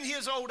in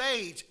his old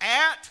age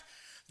at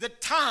the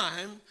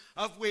time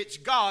of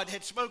which God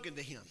had spoken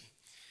to him.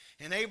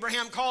 And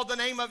Abraham called the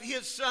name of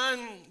his son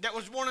that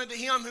was born unto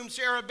him, whom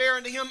Sarah bare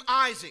unto him,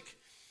 Isaac.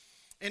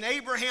 And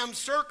Abraham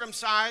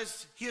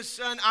circumcised his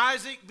son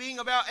Isaac, being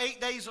about 8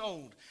 days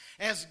old,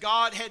 as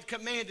God had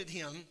commanded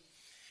him.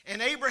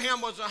 And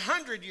Abraham was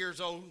 100 years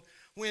old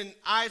when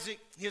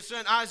his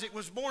son Isaac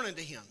was born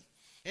unto him.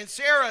 And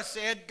Sarah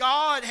said,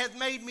 God hath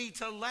made me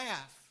to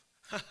laugh,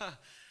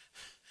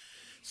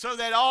 so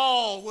that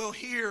all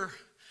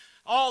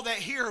that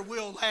hear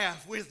will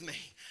laugh with me.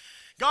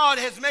 God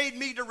has made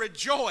me to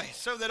rejoice,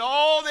 so that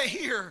all that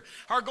hear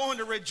are going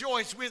to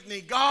rejoice with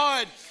me.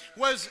 God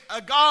was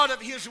a God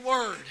of his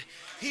word.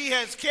 He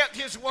has kept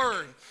his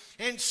word.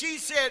 And she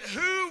said,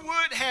 who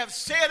would have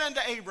said unto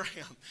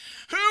Abraham,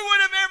 who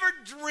would have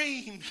ever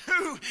dreamed,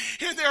 who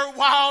in their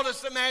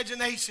wildest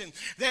imagination,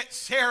 that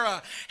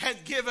Sarah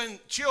had given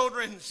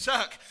children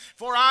suck?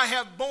 For I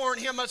have borne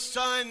him a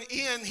son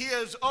in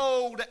his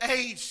old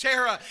age.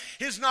 Sarah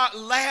is not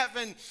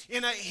laughing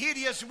in a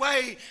hideous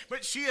way,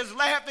 but she is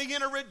laughing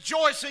in a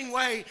rejoicing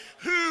way.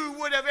 Who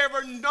would have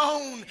ever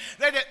known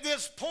that at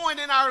this point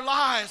in our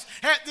lives,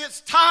 at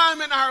this time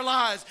in our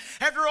lives,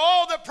 after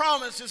all the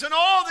promises and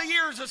all the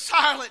years of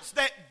silence,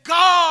 that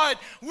God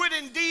would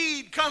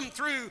indeed come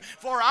through?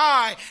 For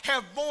I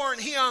have borne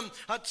him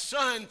a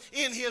son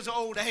in his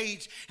old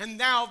age. And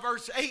now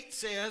verse 8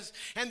 says,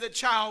 and the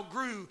child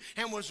grew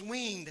and was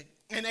weaned.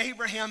 And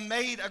Abraham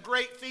made a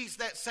great feast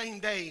that same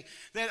day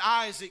that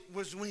Isaac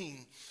was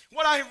weaned.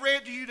 What I have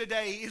read to you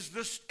today is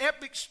this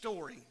epic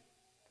story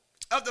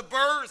of the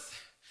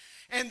birth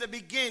and the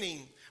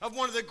beginning of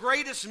one of the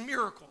greatest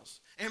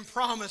miracles and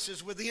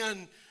promises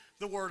within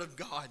the Word of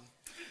God.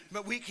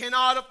 But we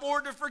cannot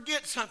afford to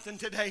forget something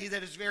today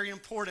that is very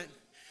important.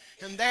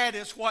 And that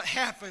is what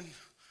happened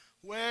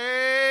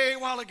way a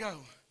while ago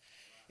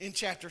in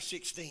chapter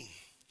 16.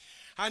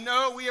 I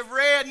know we have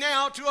read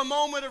now to a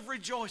moment of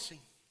rejoicing.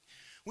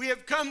 We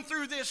have come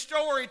through this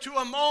story to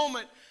a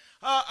moment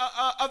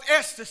of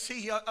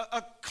ecstasy,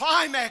 a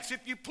climax,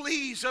 if you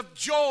please, of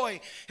joy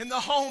in the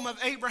home of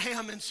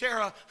Abraham and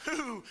Sarah.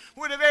 Who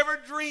would have ever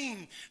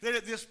dreamed that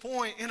at this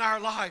point in our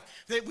life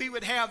that we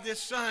would have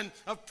this son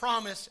of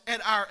promise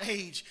at our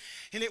age?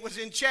 And it was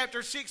in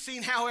chapter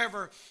 16,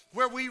 however,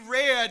 where we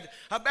read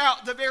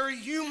about the very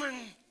human,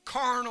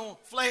 carnal,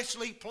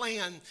 fleshly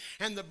plan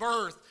and the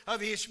birth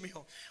of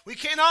Ishmael. We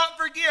cannot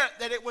forget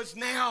that it was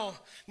now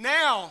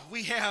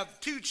we have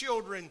two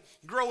children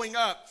growing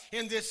up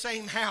in this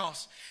same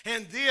house.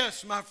 And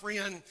this, my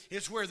friend,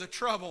 is where the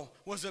trouble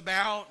was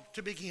about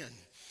to begin.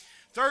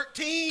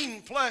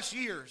 13 plus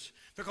years.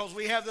 Because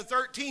we have the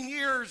 13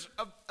 years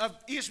of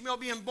Ishmael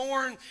being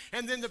born,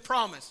 and then the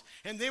promise.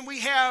 And then we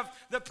have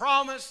the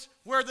promise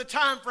where the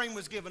time frame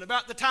was given,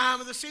 about the time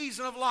of the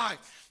season of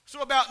life.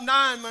 So about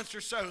 9 months or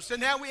so. So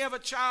now we have a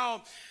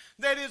child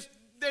that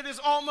is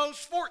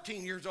almost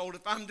 14 years old,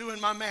 if I'm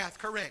doing my math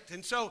correct.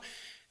 And so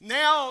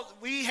now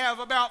we have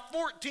about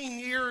 14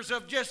 years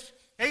of just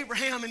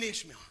Abraham and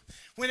Ishmael,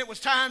 when it was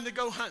time to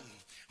go hunting,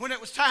 when it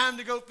was time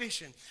to go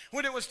fishing,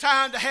 when it was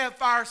time to have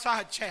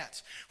fireside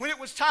chats, when it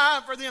was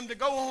time for them to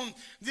go on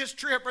this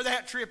trip or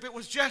that trip. It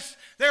was just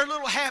their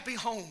little happy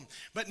home.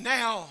 But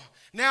now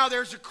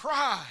there's a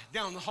cry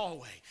down the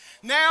hallway.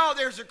 Now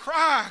there's a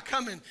cry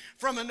coming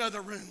from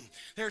another room.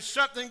 There's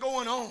something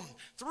going on.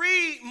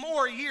 3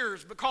 more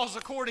years, because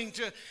according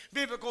to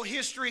biblical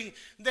history,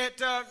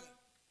 that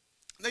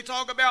they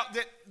talk about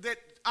that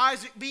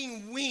Isaac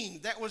being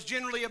weaned, that was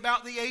generally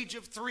about the age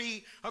of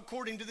 3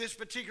 according to this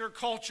particular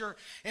culture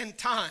and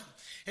time.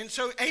 And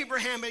so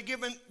Abraham had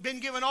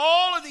been given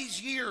all of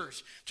these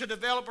years to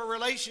develop a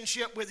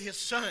relationship with his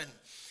son.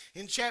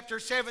 In chapter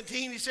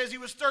 17, he says he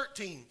was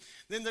 13.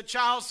 Then the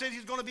child said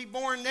he's going to be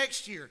born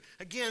next year.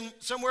 Again,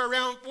 somewhere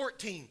around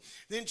 14.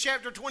 Then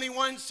chapter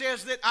 21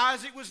 says that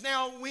Isaac was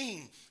now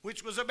weaned,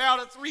 which was about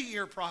a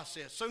 3-year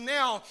process. So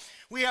now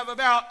we have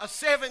about a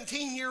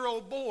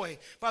 17-year-old boy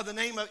by the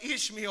name of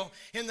Ishmael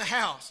in the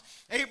house.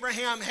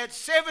 Abraham had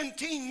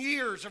 17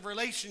 years of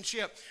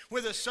relationship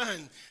with a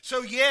son.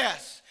 So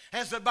yes,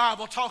 as the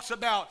Bible talks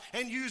about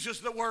and uses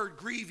the word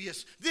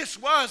grievous, this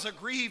was a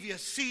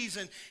grievous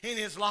season in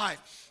his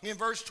life. In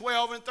verse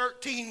 12 and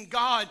 13,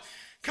 God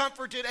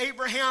comforted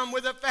Abraham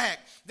with the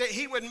fact that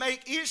he would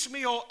make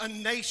Ishmael a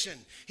nation.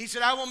 He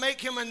said, I will make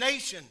him a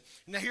nation.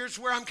 Now here's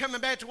where I'm coming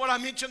back to what I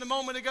mentioned a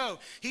moment ago.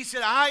 He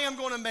said, I am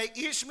going to make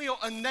Ishmael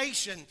a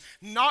nation,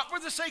 not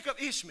for the sake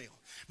of Ishmael,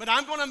 but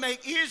I'm going to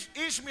make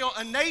Ishmael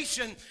a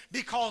nation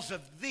because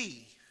of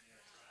thee.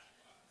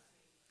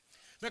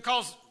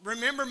 Because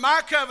remember,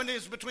 my covenant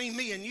is between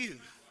me and you.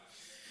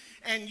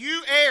 and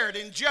you erred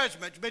in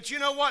judgment. But you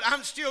know what?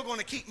 I'm still going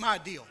to keep my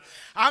deal.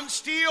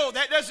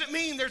 That doesn't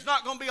mean there's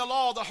not going to be a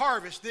law of the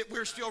harvest that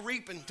we're still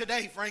reaping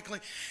today, frankly.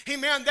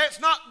 Amen.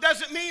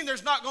 Doesn't mean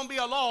there's not going to be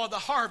a law of the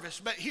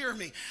harvest, but hear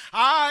me.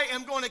 I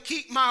am going to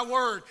keep my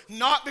word,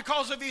 not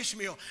because of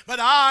Ishmael, but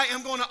I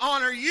am going to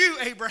honor you,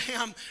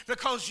 Abraham,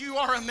 because you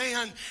are a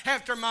man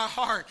after my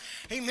heart.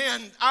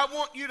 Amen. I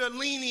want you to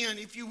lean in,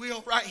 if you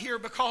will, right here,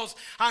 because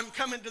I'm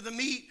coming to the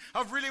meat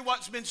of really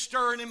what's been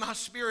stirring in my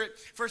spirit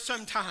for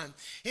some time.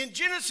 In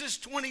Genesis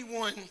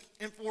 21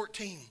 and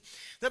 14,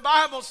 the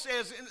Bible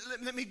says,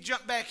 let me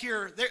jump back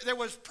here, there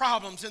was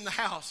problems in the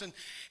house. And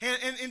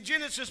in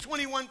Genesis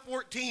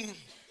 21:14,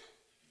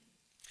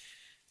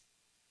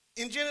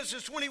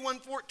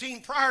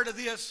 prior to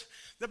this,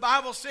 the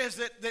Bible says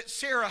that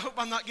Sarah, I hope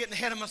I'm not getting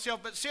ahead of myself,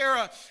 but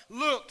Sarah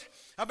looked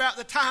about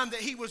the time that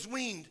he was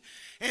weaned,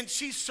 and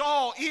she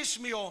saw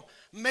Ishmael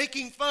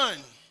making fun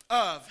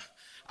of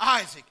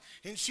Isaac.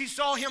 And she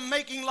saw him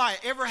making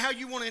light, ever how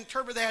you want to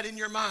interpret that in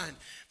your mind.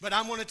 But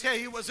I'm going to tell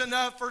you, it was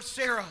enough for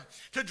Sarah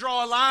to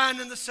draw a line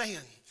in the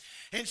sand.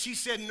 And she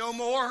said, no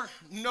more,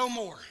 no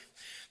more.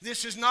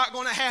 This is not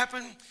going to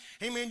happen.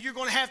 Amen. You're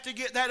going to have to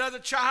get that other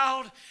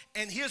child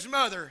and his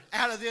mother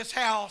out of this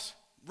house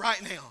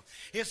right now.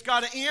 It's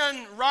got to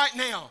end right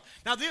now.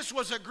 Now, this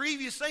was a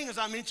grievous thing, as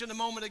I mentioned a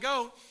moment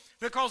ago,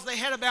 because they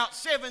had about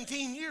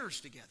 17 years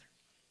together.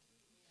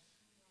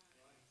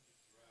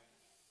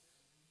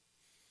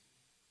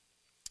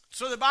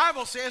 So the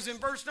Bible says in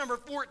verse number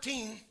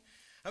 14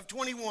 of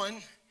 21,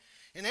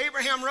 and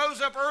Abraham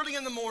rose up early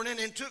in the morning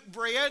and took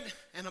bread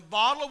and a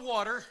bottle of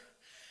water,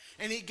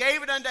 and he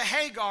gave it unto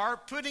Hagar,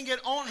 putting it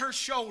on her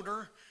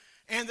shoulder,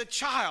 and the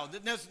child.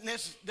 That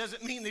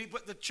doesn't mean that he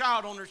put the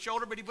child on her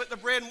shoulder, but he put the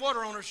bread and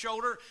water on her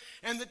shoulder,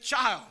 and the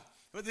child.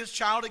 But this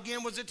child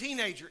again was a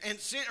teenager, and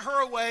sent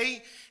her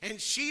away, and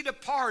she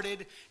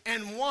departed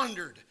and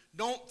wandered.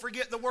 Don't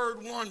forget the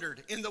word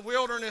wandered, in the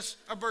wilderness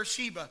of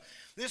Beersheba.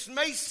 This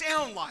may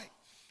sound like,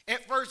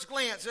 at first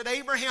glance, that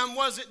Abraham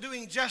wasn't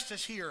doing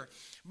justice here,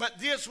 but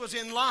this was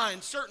in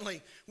line,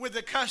 certainly, with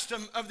the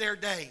custom of their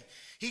day.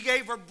 He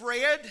gave her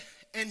bread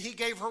and he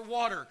gave her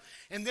water.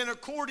 And then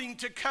according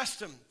to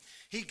custom,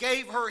 he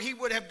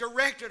would have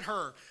directed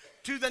her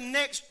to the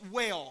next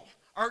well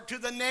or to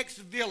the next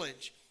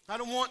village. I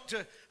don't want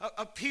to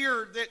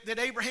appear that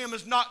Abraham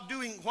is not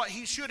doing what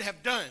he should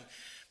have done.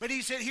 But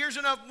he said, here's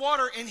enough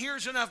water and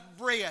here's enough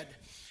bread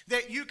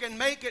that you can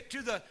make it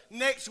to the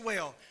next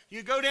well.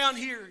 You go down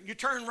here, you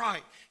turn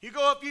right. You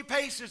go a few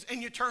paces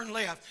and you turn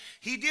left.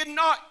 He did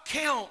not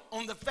count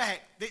on the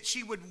fact that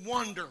she would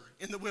wander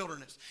in the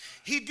wilderness.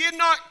 He did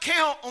not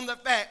count on the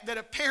fact that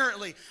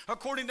apparently,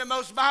 according to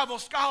most Bible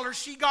scholars,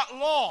 she got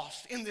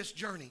lost in this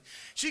journey.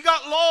 She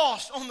got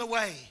lost on the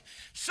way.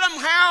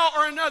 Somehow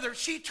or another,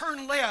 she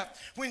turned left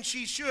when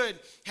she should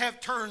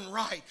have turned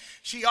right.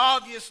 She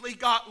obviously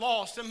got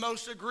lost, and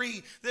most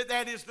agree that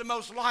that is the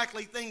most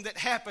likely thing that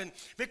happened,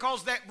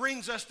 because that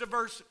brings us to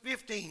verse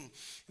 15.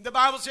 The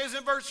Bible says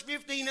in verse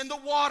 15, and the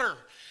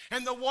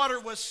water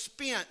was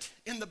spent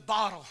in the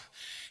bottle.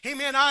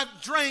 Amen. I've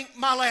drank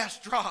my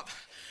last drop.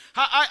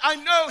 I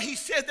know he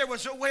said there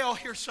was a well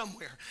here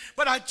somewhere,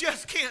 but I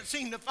just can't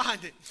seem to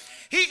find it.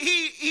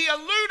 He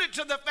alluded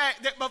to the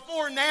fact that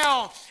before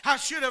now I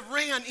should have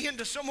ran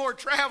into some more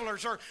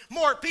travelers or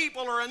more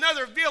people or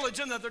another village,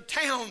 another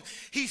town.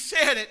 He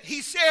said it.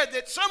 He said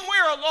that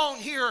somewhere along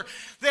here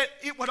that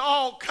it would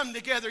all come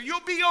together. You'll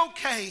be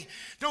okay.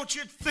 Don't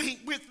you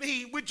think with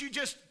me? Would you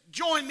just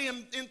join me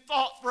in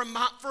thought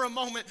for a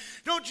moment?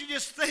 Don't you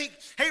just think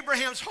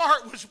Abraham's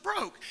heart was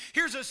broke?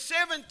 Here's a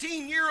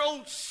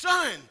 17-year-old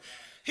son.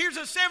 Here's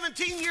a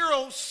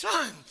 17-year-old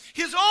son,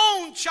 his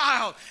own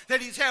child,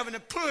 that he's having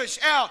to push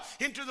out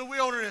into the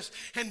wilderness.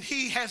 And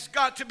he has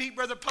got to be,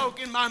 Brother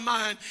Polk, in my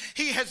mind,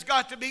 he has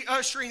got to be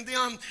ushering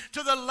them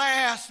to the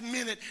last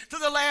minute, to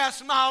the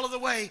last mile of the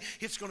way.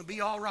 It's going to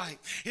be all right.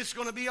 It's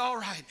going to be all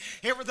right.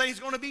 Everything's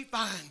going to be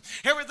fine.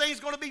 Everything's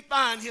going to be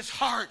fine. His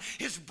heart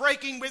is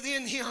breaking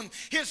within him.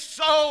 His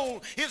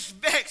soul is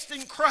vexed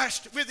and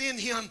crushed within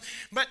him.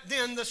 But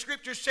then the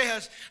scripture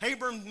says,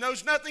 Abram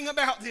knows nothing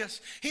about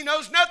this. He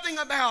knows nothing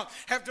about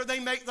after they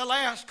make the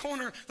last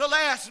corner, the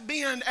last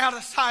bend out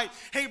of sight.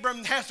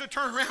 Abram has to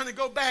turn around and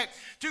go back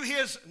to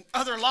his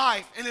other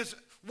life and his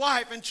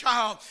wife and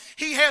child.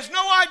 He has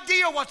no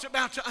idea what's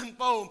about to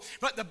unfold.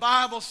 But the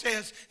Bible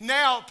says,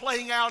 now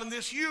playing out in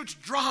this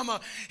huge drama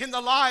in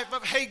the life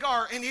of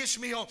Hagar and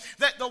Ishmael,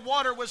 that the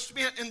water was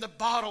spent in the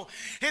bottle.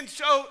 And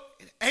so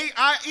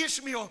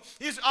Ishmael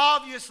is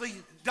obviously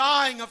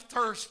dying of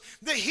thirst.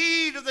 The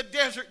heat of the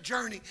desert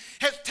journey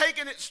has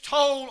taken its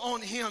toll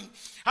on him.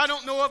 I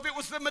don't know if it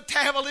was the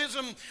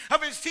metabolism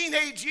of his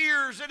teenage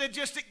years that had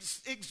just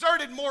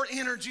exerted more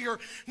energy, or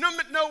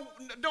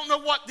don't know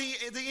what the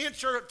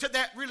answer to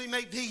that really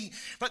may be.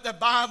 But the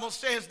Bible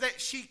says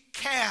that she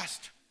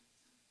cast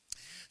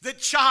the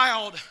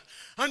child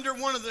under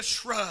one of the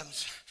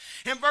shrubs.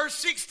 In verse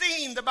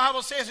 16, the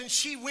Bible says, and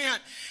she went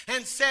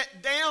and sat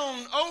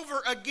down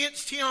over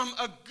against him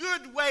a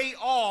good way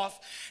off,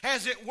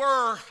 as it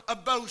were a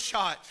bow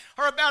shot,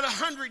 or about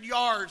 100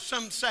 yards,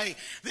 some say,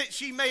 that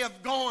she may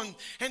have gone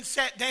and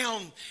sat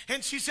down.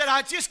 And she said,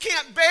 I just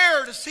can't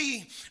bear to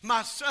see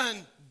my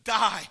son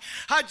die.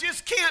 I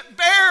just can't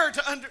bear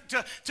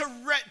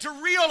to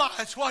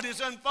realize what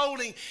is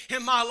unfolding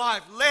in my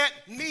life. Let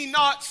me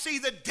not see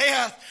the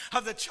death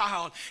of the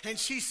child. And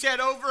she sat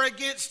over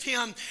against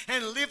him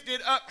and lifted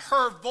up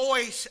her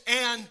voice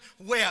and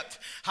wept.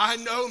 I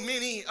know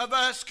many of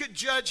us could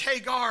judge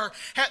Hagar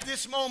at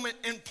this moment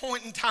and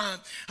point in time,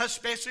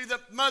 especially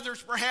the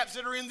mothers perhaps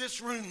that are in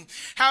this room.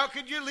 How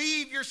could you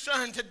leave your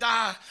son to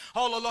die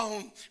all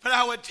alone? But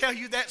I would tell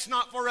you that's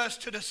not for us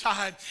to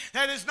decide.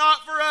 That is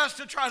not for us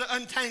to try to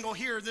untangle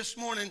here this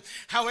morning.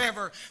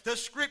 However, the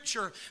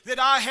scripture that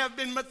I have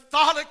been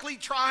methodically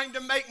trying to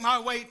make my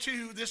way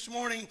to this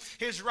morning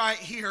is right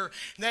here.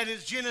 That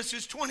is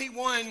Genesis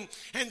 21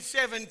 and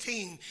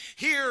 17.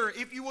 Here,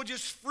 if you will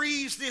just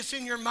freeze this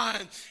in your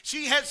mind,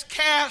 she has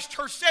cast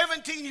her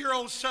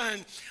 17-year-old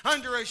son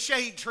under a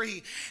shade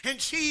tree, and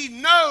she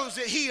knows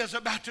that he is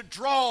about to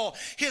draw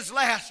his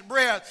last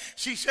breath.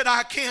 She said,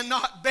 I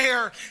cannot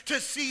bear to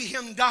see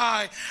him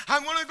die.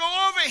 I'm going to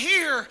go over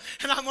here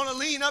and I'm going to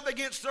lean up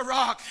against the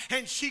rock.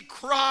 And she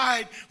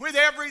cried with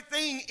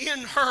everything in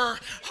her.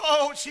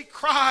 Oh, she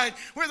cried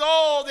with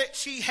all that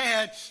she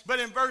had. But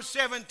in verse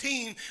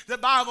 17, the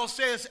Bible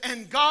says,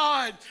 and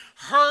God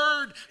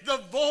heard the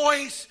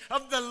voice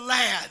of the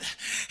lad.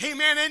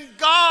 Amen. And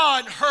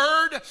God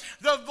heard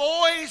the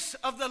voice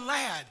of the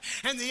lad.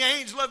 And the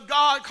angel of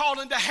God called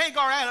unto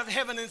Hagar out of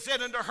heaven and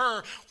said unto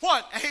her,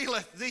 what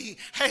aileth thee,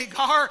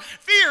 Hagar?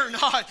 Fear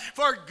not,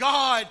 for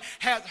God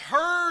hath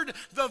heard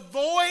the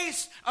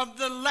voice of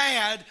the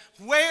lad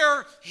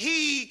where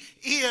he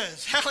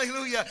is.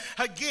 Hallelujah.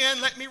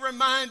 Again, let me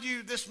remind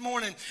you this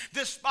morning,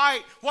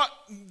 despite what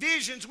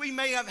visions we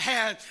may have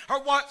had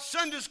or what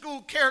Sunday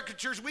school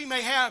caricatures we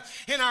may have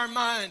in our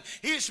mind,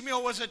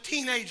 Ishmael was a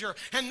teenager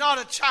and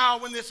not a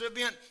child when this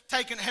event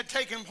had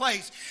taken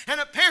place. And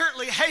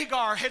apparently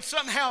Hagar had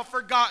somehow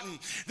forgotten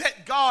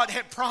that God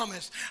had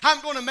promised,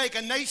 I'm going to make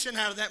a nation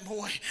out of that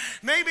boy.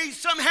 Maybe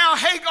somehow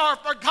Hagar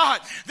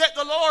forgot that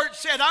the Lord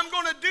said, I'm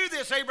going to do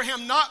this,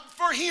 Abraham, not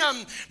for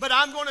him, but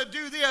I'm going to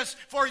do this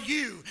for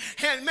you.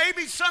 And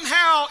maybe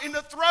somehow in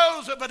the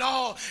throes of it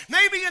all,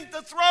 maybe in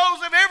the throes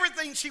of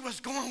everything she was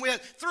going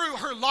with through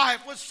her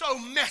life was so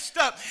messed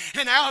up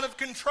and out of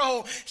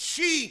control,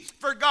 she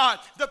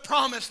forgot the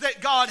promise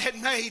that God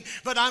had made.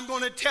 But I'm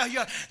going to tell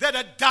you that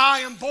a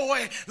dying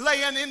boy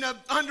laying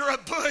under a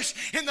bush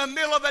in the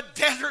middle of a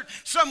desert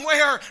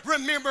somewhere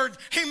remembered.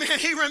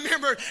 He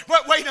remembered,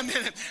 but wait a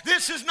minute,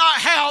 this is not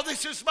how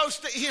this is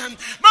supposed to end.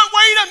 But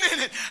wait a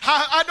minute,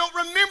 I don't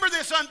remember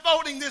this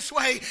unfolding this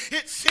way.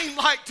 It seemed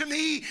like to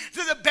me,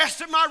 to the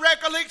best of my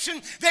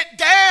recollection, that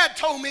Dad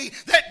told me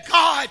that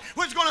God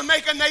was going to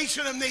make a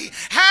nation of me.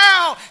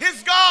 How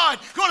is God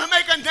going to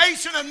make a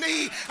nation of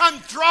me? I'm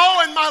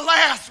drawing my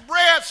last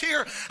breaths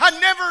here. I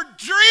never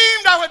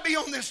dreamed I would be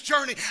on this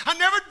journey. I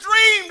never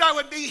dreamed I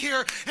would be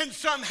here. And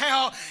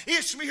somehow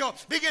Ishmael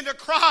began to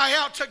cry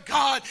out to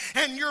God,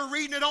 and you're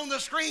reading it on the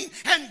screen,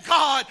 and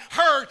God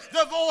heard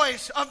the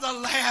voice of the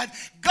lad.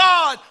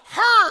 God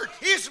heard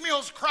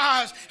Ishmael's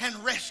cries and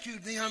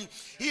rescued them.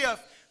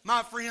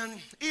 My friend,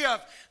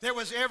 if there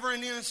was ever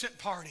an innocent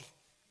party,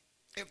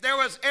 if there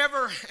was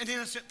ever an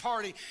innocent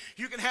party,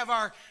 you can have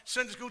our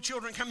Sunday school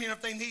children come in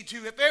if they need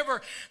to. If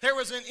ever there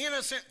was an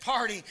innocent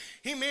party,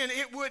 amen,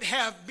 it would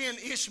have been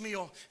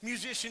Ishmael.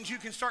 Musicians, you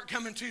can start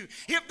coming too.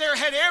 If there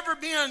had ever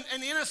been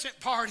an innocent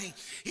party,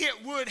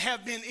 it would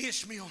have been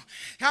Ishmael.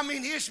 I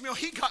mean, Ishmael,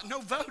 he got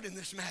no vote in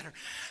this matter.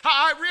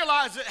 I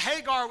realize that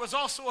Hagar was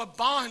also a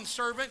bond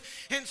servant,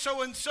 and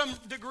so in some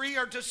degree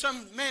or to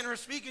some manner of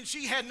speaking,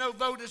 she had no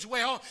vote as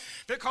well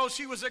because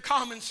she was a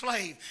common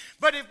slave.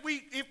 But if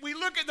we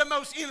look at the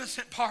most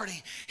innocent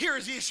party, here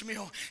is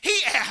Ishmael. He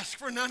asked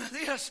for none of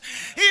this.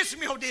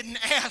 Ishmael didn't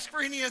ask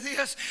for any of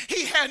this.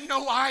 He had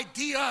no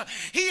idea.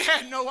 He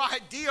had no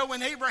idea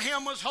when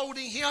Abraham was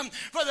holding him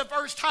for the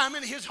first time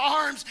in his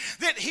arms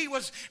that he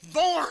was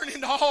born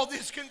into all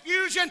this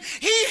confusion.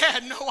 He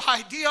had no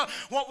idea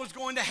what was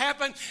going to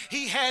happen.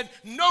 He had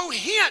no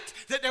hint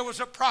that there was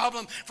a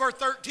problem. For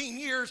 13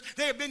 years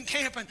they had been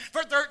camping.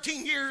 For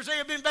 13 years they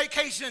had been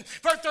vacationing.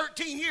 For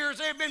 13 years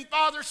they had been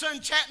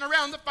father-son chatting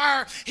around the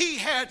fire. He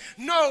had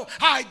no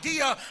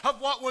idea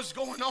of what was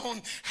going on.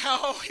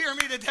 Oh, hear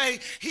me today.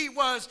 He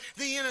was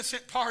the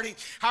innocent party.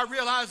 I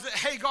realize that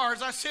Hagar,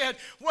 as I said,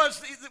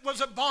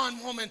 was a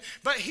bondwoman,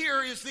 but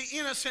here is the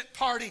innocent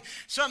party.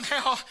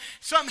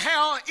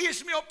 Somehow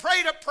Ishmael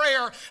prayed a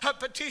prayer, a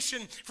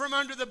petition from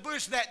under the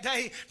bush that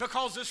day,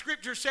 because the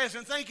scripture says,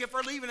 and thank you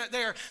for leaving it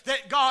there,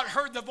 that God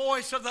heard the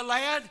voice of the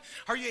lad.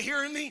 Are you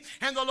hearing me?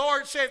 And the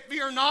Lord said,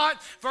 fear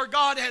not, for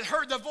God had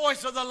heard the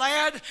voice of the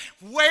lad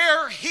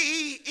where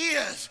he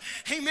is.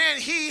 Amen.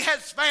 amen, he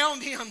has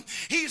found him.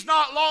 He's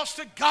not lost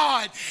to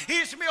God.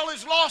 Ishmael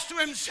is lost to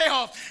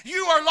himself.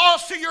 You are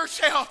lost to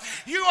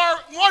yourself. You are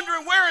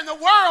wondering where in the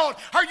world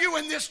are you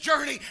in this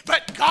journey.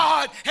 But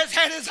God has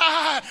had his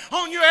eye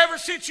on you ever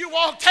since you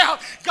walked out.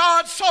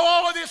 God saw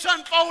all of this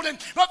unfolding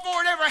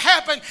before it ever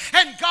happened.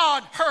 And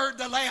God heard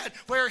the lad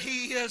where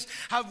he is.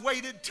 I've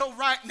waited till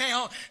right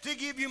now to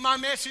give you my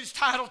message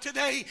title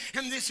today.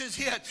 And this is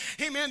it.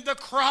 Amen. The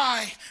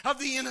cry of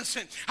the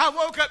innocent. I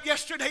woke up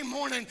yesterday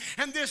morning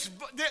and this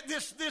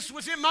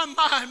was in my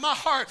mind, my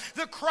heart.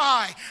 The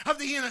cry of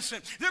the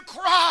innocent. The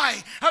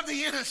cry of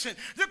the innocent.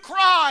 The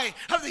cry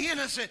of the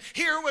innocent.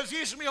 Here was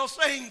Ishmael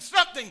saying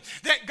something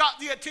that got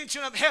the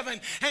attention of heaven.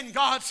 And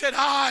God said,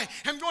 I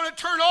am going to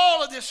turn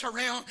all of this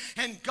around.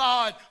 And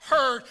God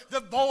heard the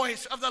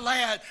voice of the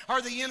lad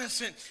or the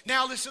innocent.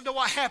 Now listen to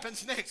what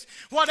happens next.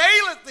 What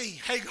aileth thee,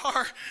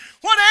 Hagar?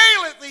 What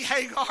aileth thee,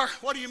 Hagar?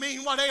 What do you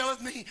mean, what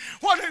aileth me?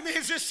 What do you mean?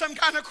 Is this some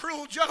kind of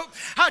cruel joke?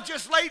 I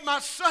just laid my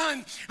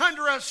son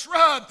under a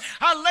shrub.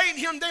 I laid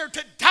him there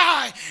to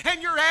die.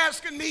 And you're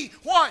asking me,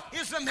 what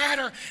is the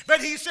matter?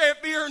 But he said,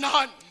 fear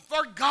not,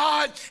 for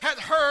God hath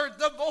heard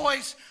the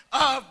voice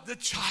of the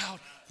child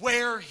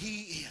where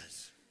he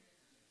is.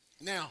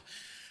 Now,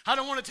 I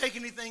don't want to take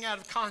anything out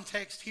of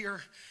context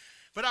here,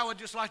 but I would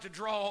just like to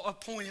draw a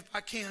point, if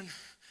I can,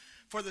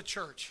 for the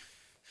church.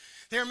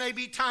 There may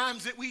be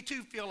times that we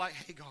too feel like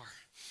Hagar.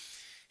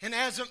 And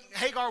as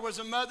Hagar was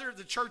a mother,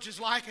 the church is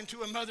likened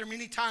to a mother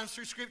many times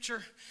through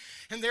Scripture.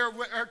 And there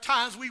are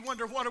times we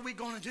wonder, what are we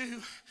going to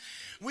do?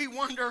 We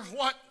wonder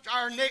what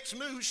our next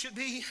move should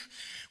be.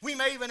 We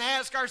may even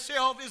ask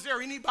ourselves, is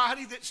there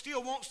anybody that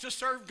still wants to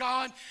serve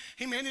God?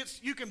 Amen.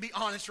 You can be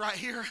honest right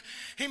here.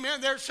 Amen.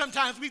 There's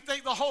sometimes we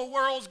think the whole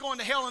world's going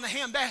to hell in a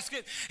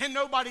handbasket and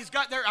nobody's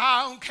got their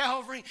eye on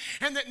Calvary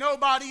and that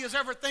nobody is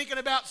ever thinking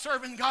about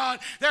serving God.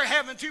 They're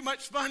having too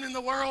much fun in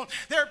the world.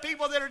 There are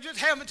people that are just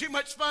having too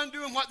much fun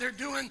doing what they're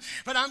doing.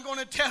 But I'm going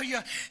to tell you,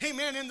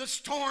 amen, in the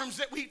storms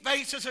that we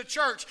face as a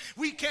church,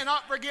 we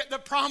cannot forget the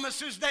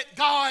promises that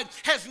God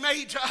has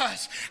made to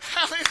us.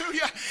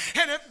 Hallelujah.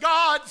 And if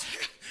God...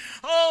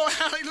 oh,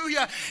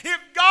 hallelujah. If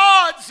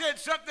God said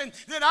something,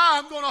 then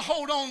I'm going to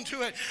hold on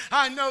to it.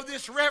 I know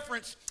this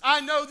reference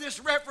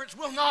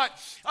will not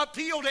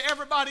appeal to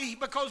everybody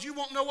because you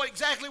won't know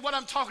exactly what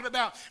I'm talking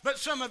about, but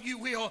some of you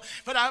will.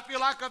 But I feel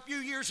like a few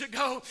years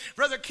ago,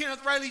 Brother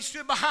Kenneth Rayleigh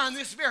stood behind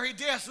this very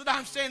desk that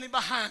I'm standing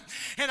behind,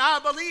 and I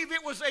believe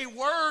it was a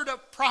word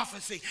of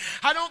prophecy.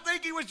 I don't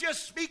think he was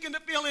just speaking to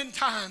fill in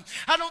time.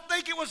 I don't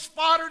think it was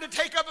fodder to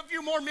take up a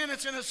few more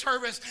minutes in a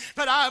service,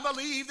 but I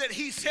believe that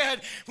he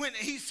said, when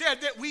he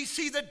said that we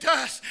see the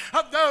dust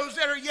of those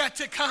that are yet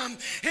to come.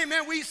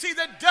 Amen. We see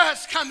the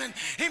dust coming.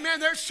 Amen.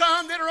 There's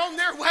some that are on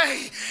their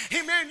way.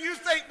 Amen. You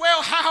think,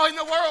 well, how in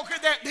the world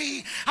could that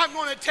be? I'm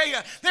going to tell you,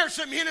 there's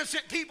some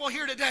innocent people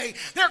here today.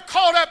 They're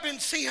caught up in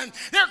sin.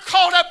 They're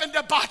caught up in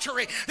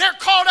debauchery. They're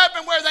caught up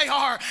in where they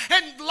are.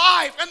 And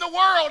life and the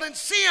world and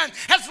sin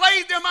has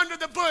laid them under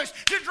the bush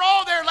to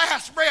draw their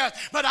last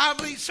breath. But I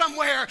believe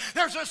somewhere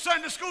there's a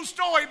Sunday school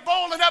story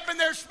boiling up in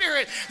their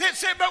spirit that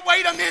said, but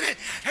wait a minute.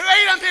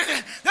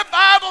 The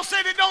Bible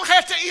said it don't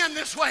have to end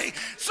this way.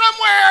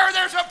 Somewhere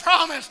there's a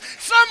promise.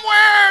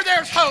 Somewhere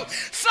there's hope.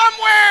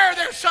 Somewhere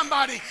there's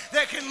somebody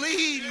that can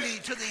lead me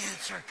to the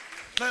answer.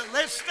 But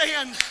let's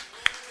stand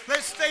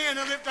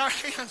and lift our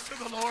hands to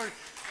the Lord.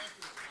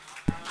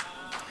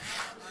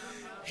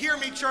 Hear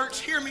me,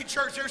 church. Hear me,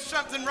 church. There's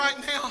something right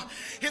now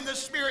in the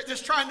spirit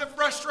that's trying to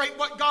frustrate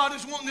what God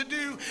is wanting to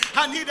do.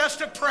 I need us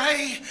to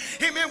pray.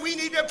 Amen. We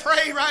need to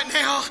pray right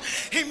now.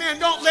 Amen.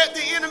 Don't let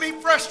the enemy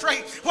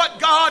frustrate what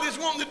God is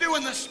wanting to do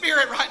in the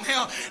spirit right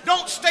now.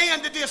 Don't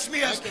stand to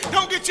dismiss.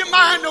 Don't get your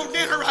mind on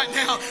dinner right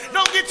now.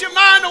 Don't get your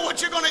mind on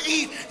what you're going to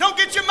eat. Don't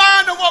get your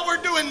mind on what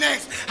we're doing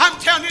next. I'm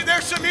telling you,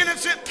 there's some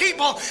innocent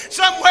people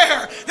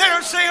somewhere that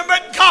are saying,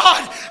 but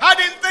God, I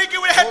didn't think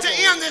it would have to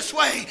end this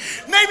way.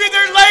 Maybe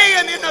they're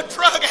laying in a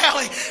drug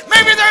alley.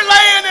 Maybe they're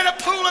laying in a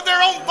pool of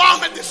their own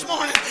vomit this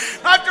morning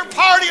after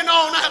partying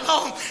all night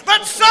long.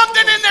 But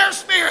something in their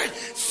spirit,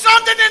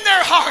 something in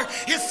their heart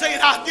is saying,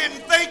 I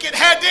didn't think it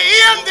had to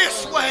end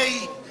this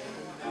way.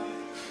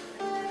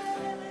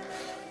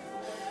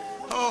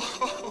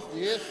 Oh.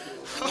 Yes.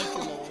 Thank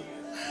you, Lord.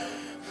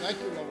 Thank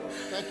you, Lord.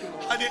 Thank you,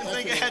 Lord. I didn't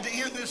think it had to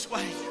end this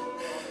way.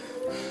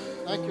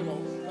 Thank you,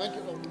 Lord. Thank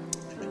you, Lord.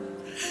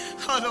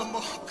 Thank you,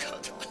 Lord.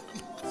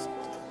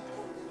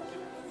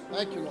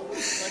 Thank you, Lord.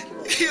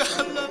 Thank you,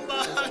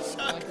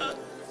 Lord.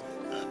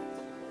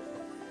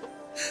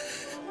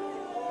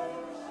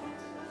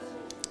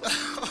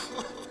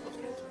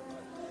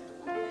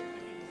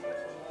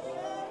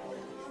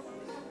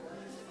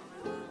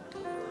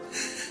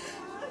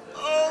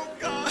 Oh,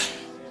 God.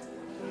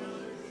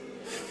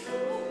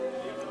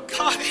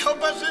 God,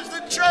 help us as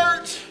the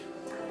church.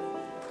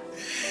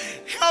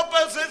 Help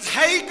us as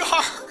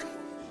Hagar.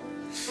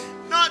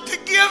 Not to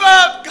give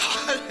up.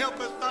 God, help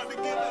us not to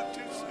give up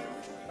too soon.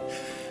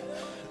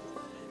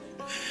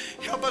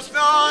 Help us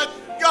not,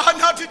 God,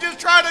 not to just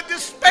try to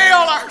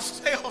dispel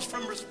ourselves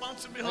from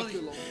responsibility.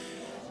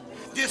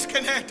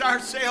 disconnect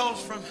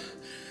ourselves from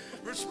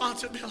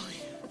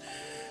responsibility.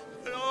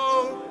 But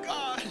oh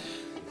God,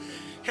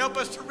 help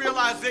us to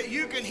realize that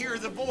you can hear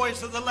the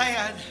voice of the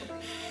lad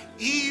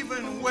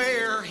even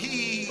where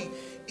he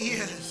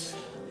is.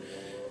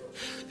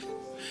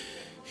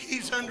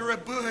 He's under a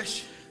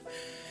bush.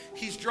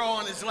 He's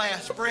drawing his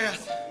last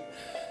breath.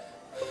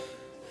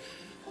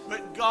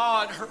 But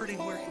God heard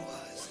him where he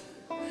was.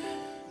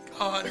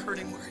 God heard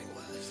him where he was.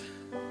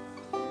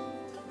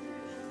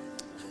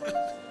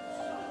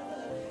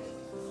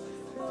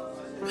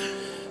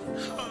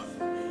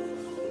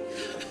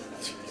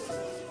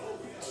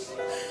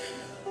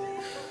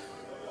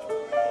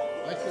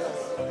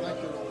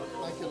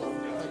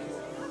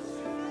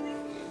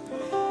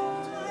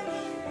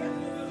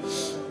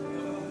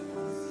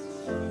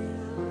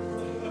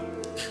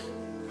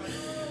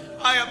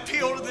 I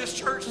appeal to this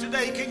church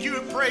today. Can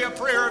you pray a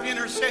prayer of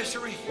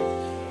intercessory?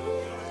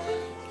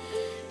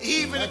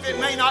 Even if it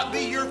may not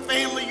be your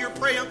family you're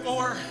praying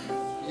for.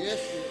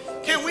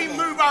 Can we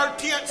move our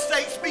tent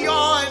stakes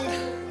beyond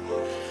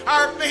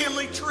our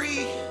family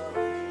tree?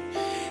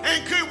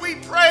 And could we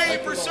pray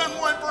for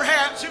someone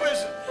perhaps who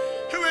is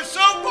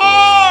so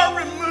far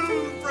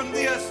removed from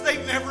this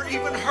they've never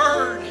even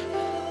heard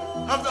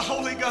of the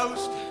Holy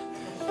Ghost?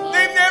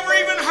 They've never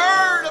even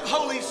heard of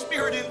Holy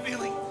Spirit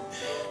indwelling.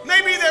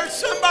 Maybe there's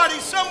somebody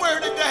somewhere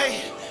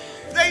today,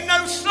 they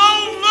know so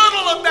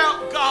little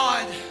about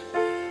God,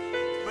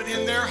 but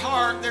in their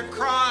heart they're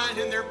crying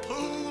in their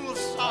pool of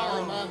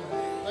sorrow.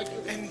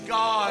 And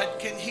God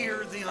can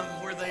hear them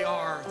where they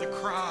are, the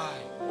cry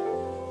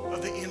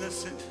of the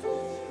innocent,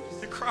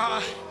 the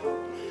cry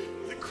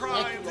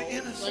of the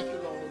innocent.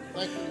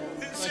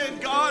 It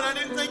said, God, I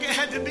didn't think it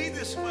had to be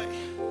this way.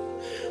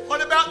 What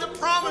about the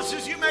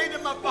promises you made to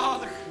my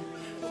father?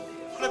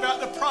 What about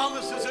the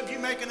promises of you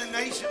making a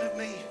nation of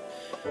me?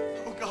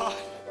 Oh God,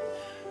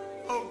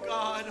 oh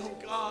God, oh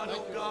God,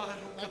 oh God,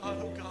 oh God,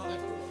 oh God.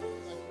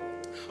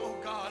 Oh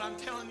God, I'm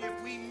telling you,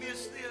 if we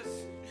miss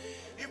this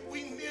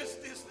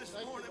this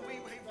morning, we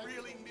may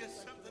really miss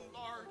something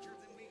larger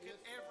than we could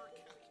ever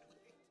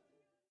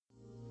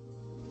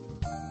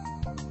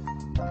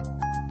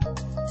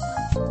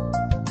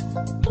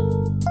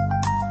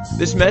calculate.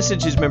 This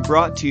message has been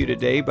brought to you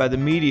today by the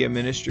media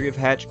ministry of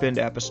Hatchbend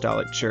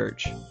Apostolic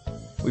Church.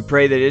 We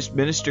pray that it's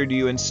ministered to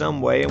you in some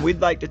way, and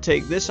we'd like to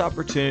take this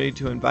opportunity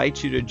to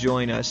invite you to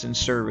join us in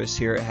service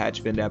here at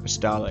Hatchbend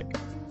Apostolic.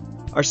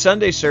 Our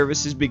Sunday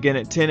services begin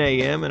at 10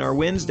 a.m. and our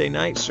Wednesday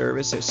night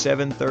service at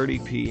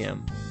 7:30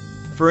 p.m.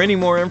 For any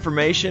more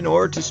information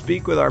or to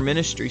speak with our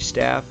ministry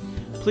staff,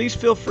 please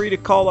feel free to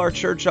call our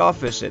church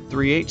office at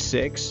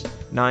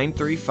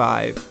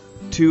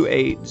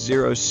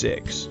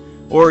 386-935-2806,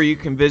 or you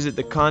can visit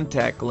the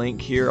contact link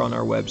here on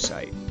our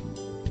website.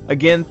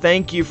 Again,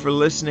 thank you for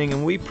listening,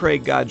 and we pray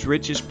God's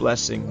richest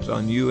blessings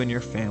on you and your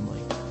family.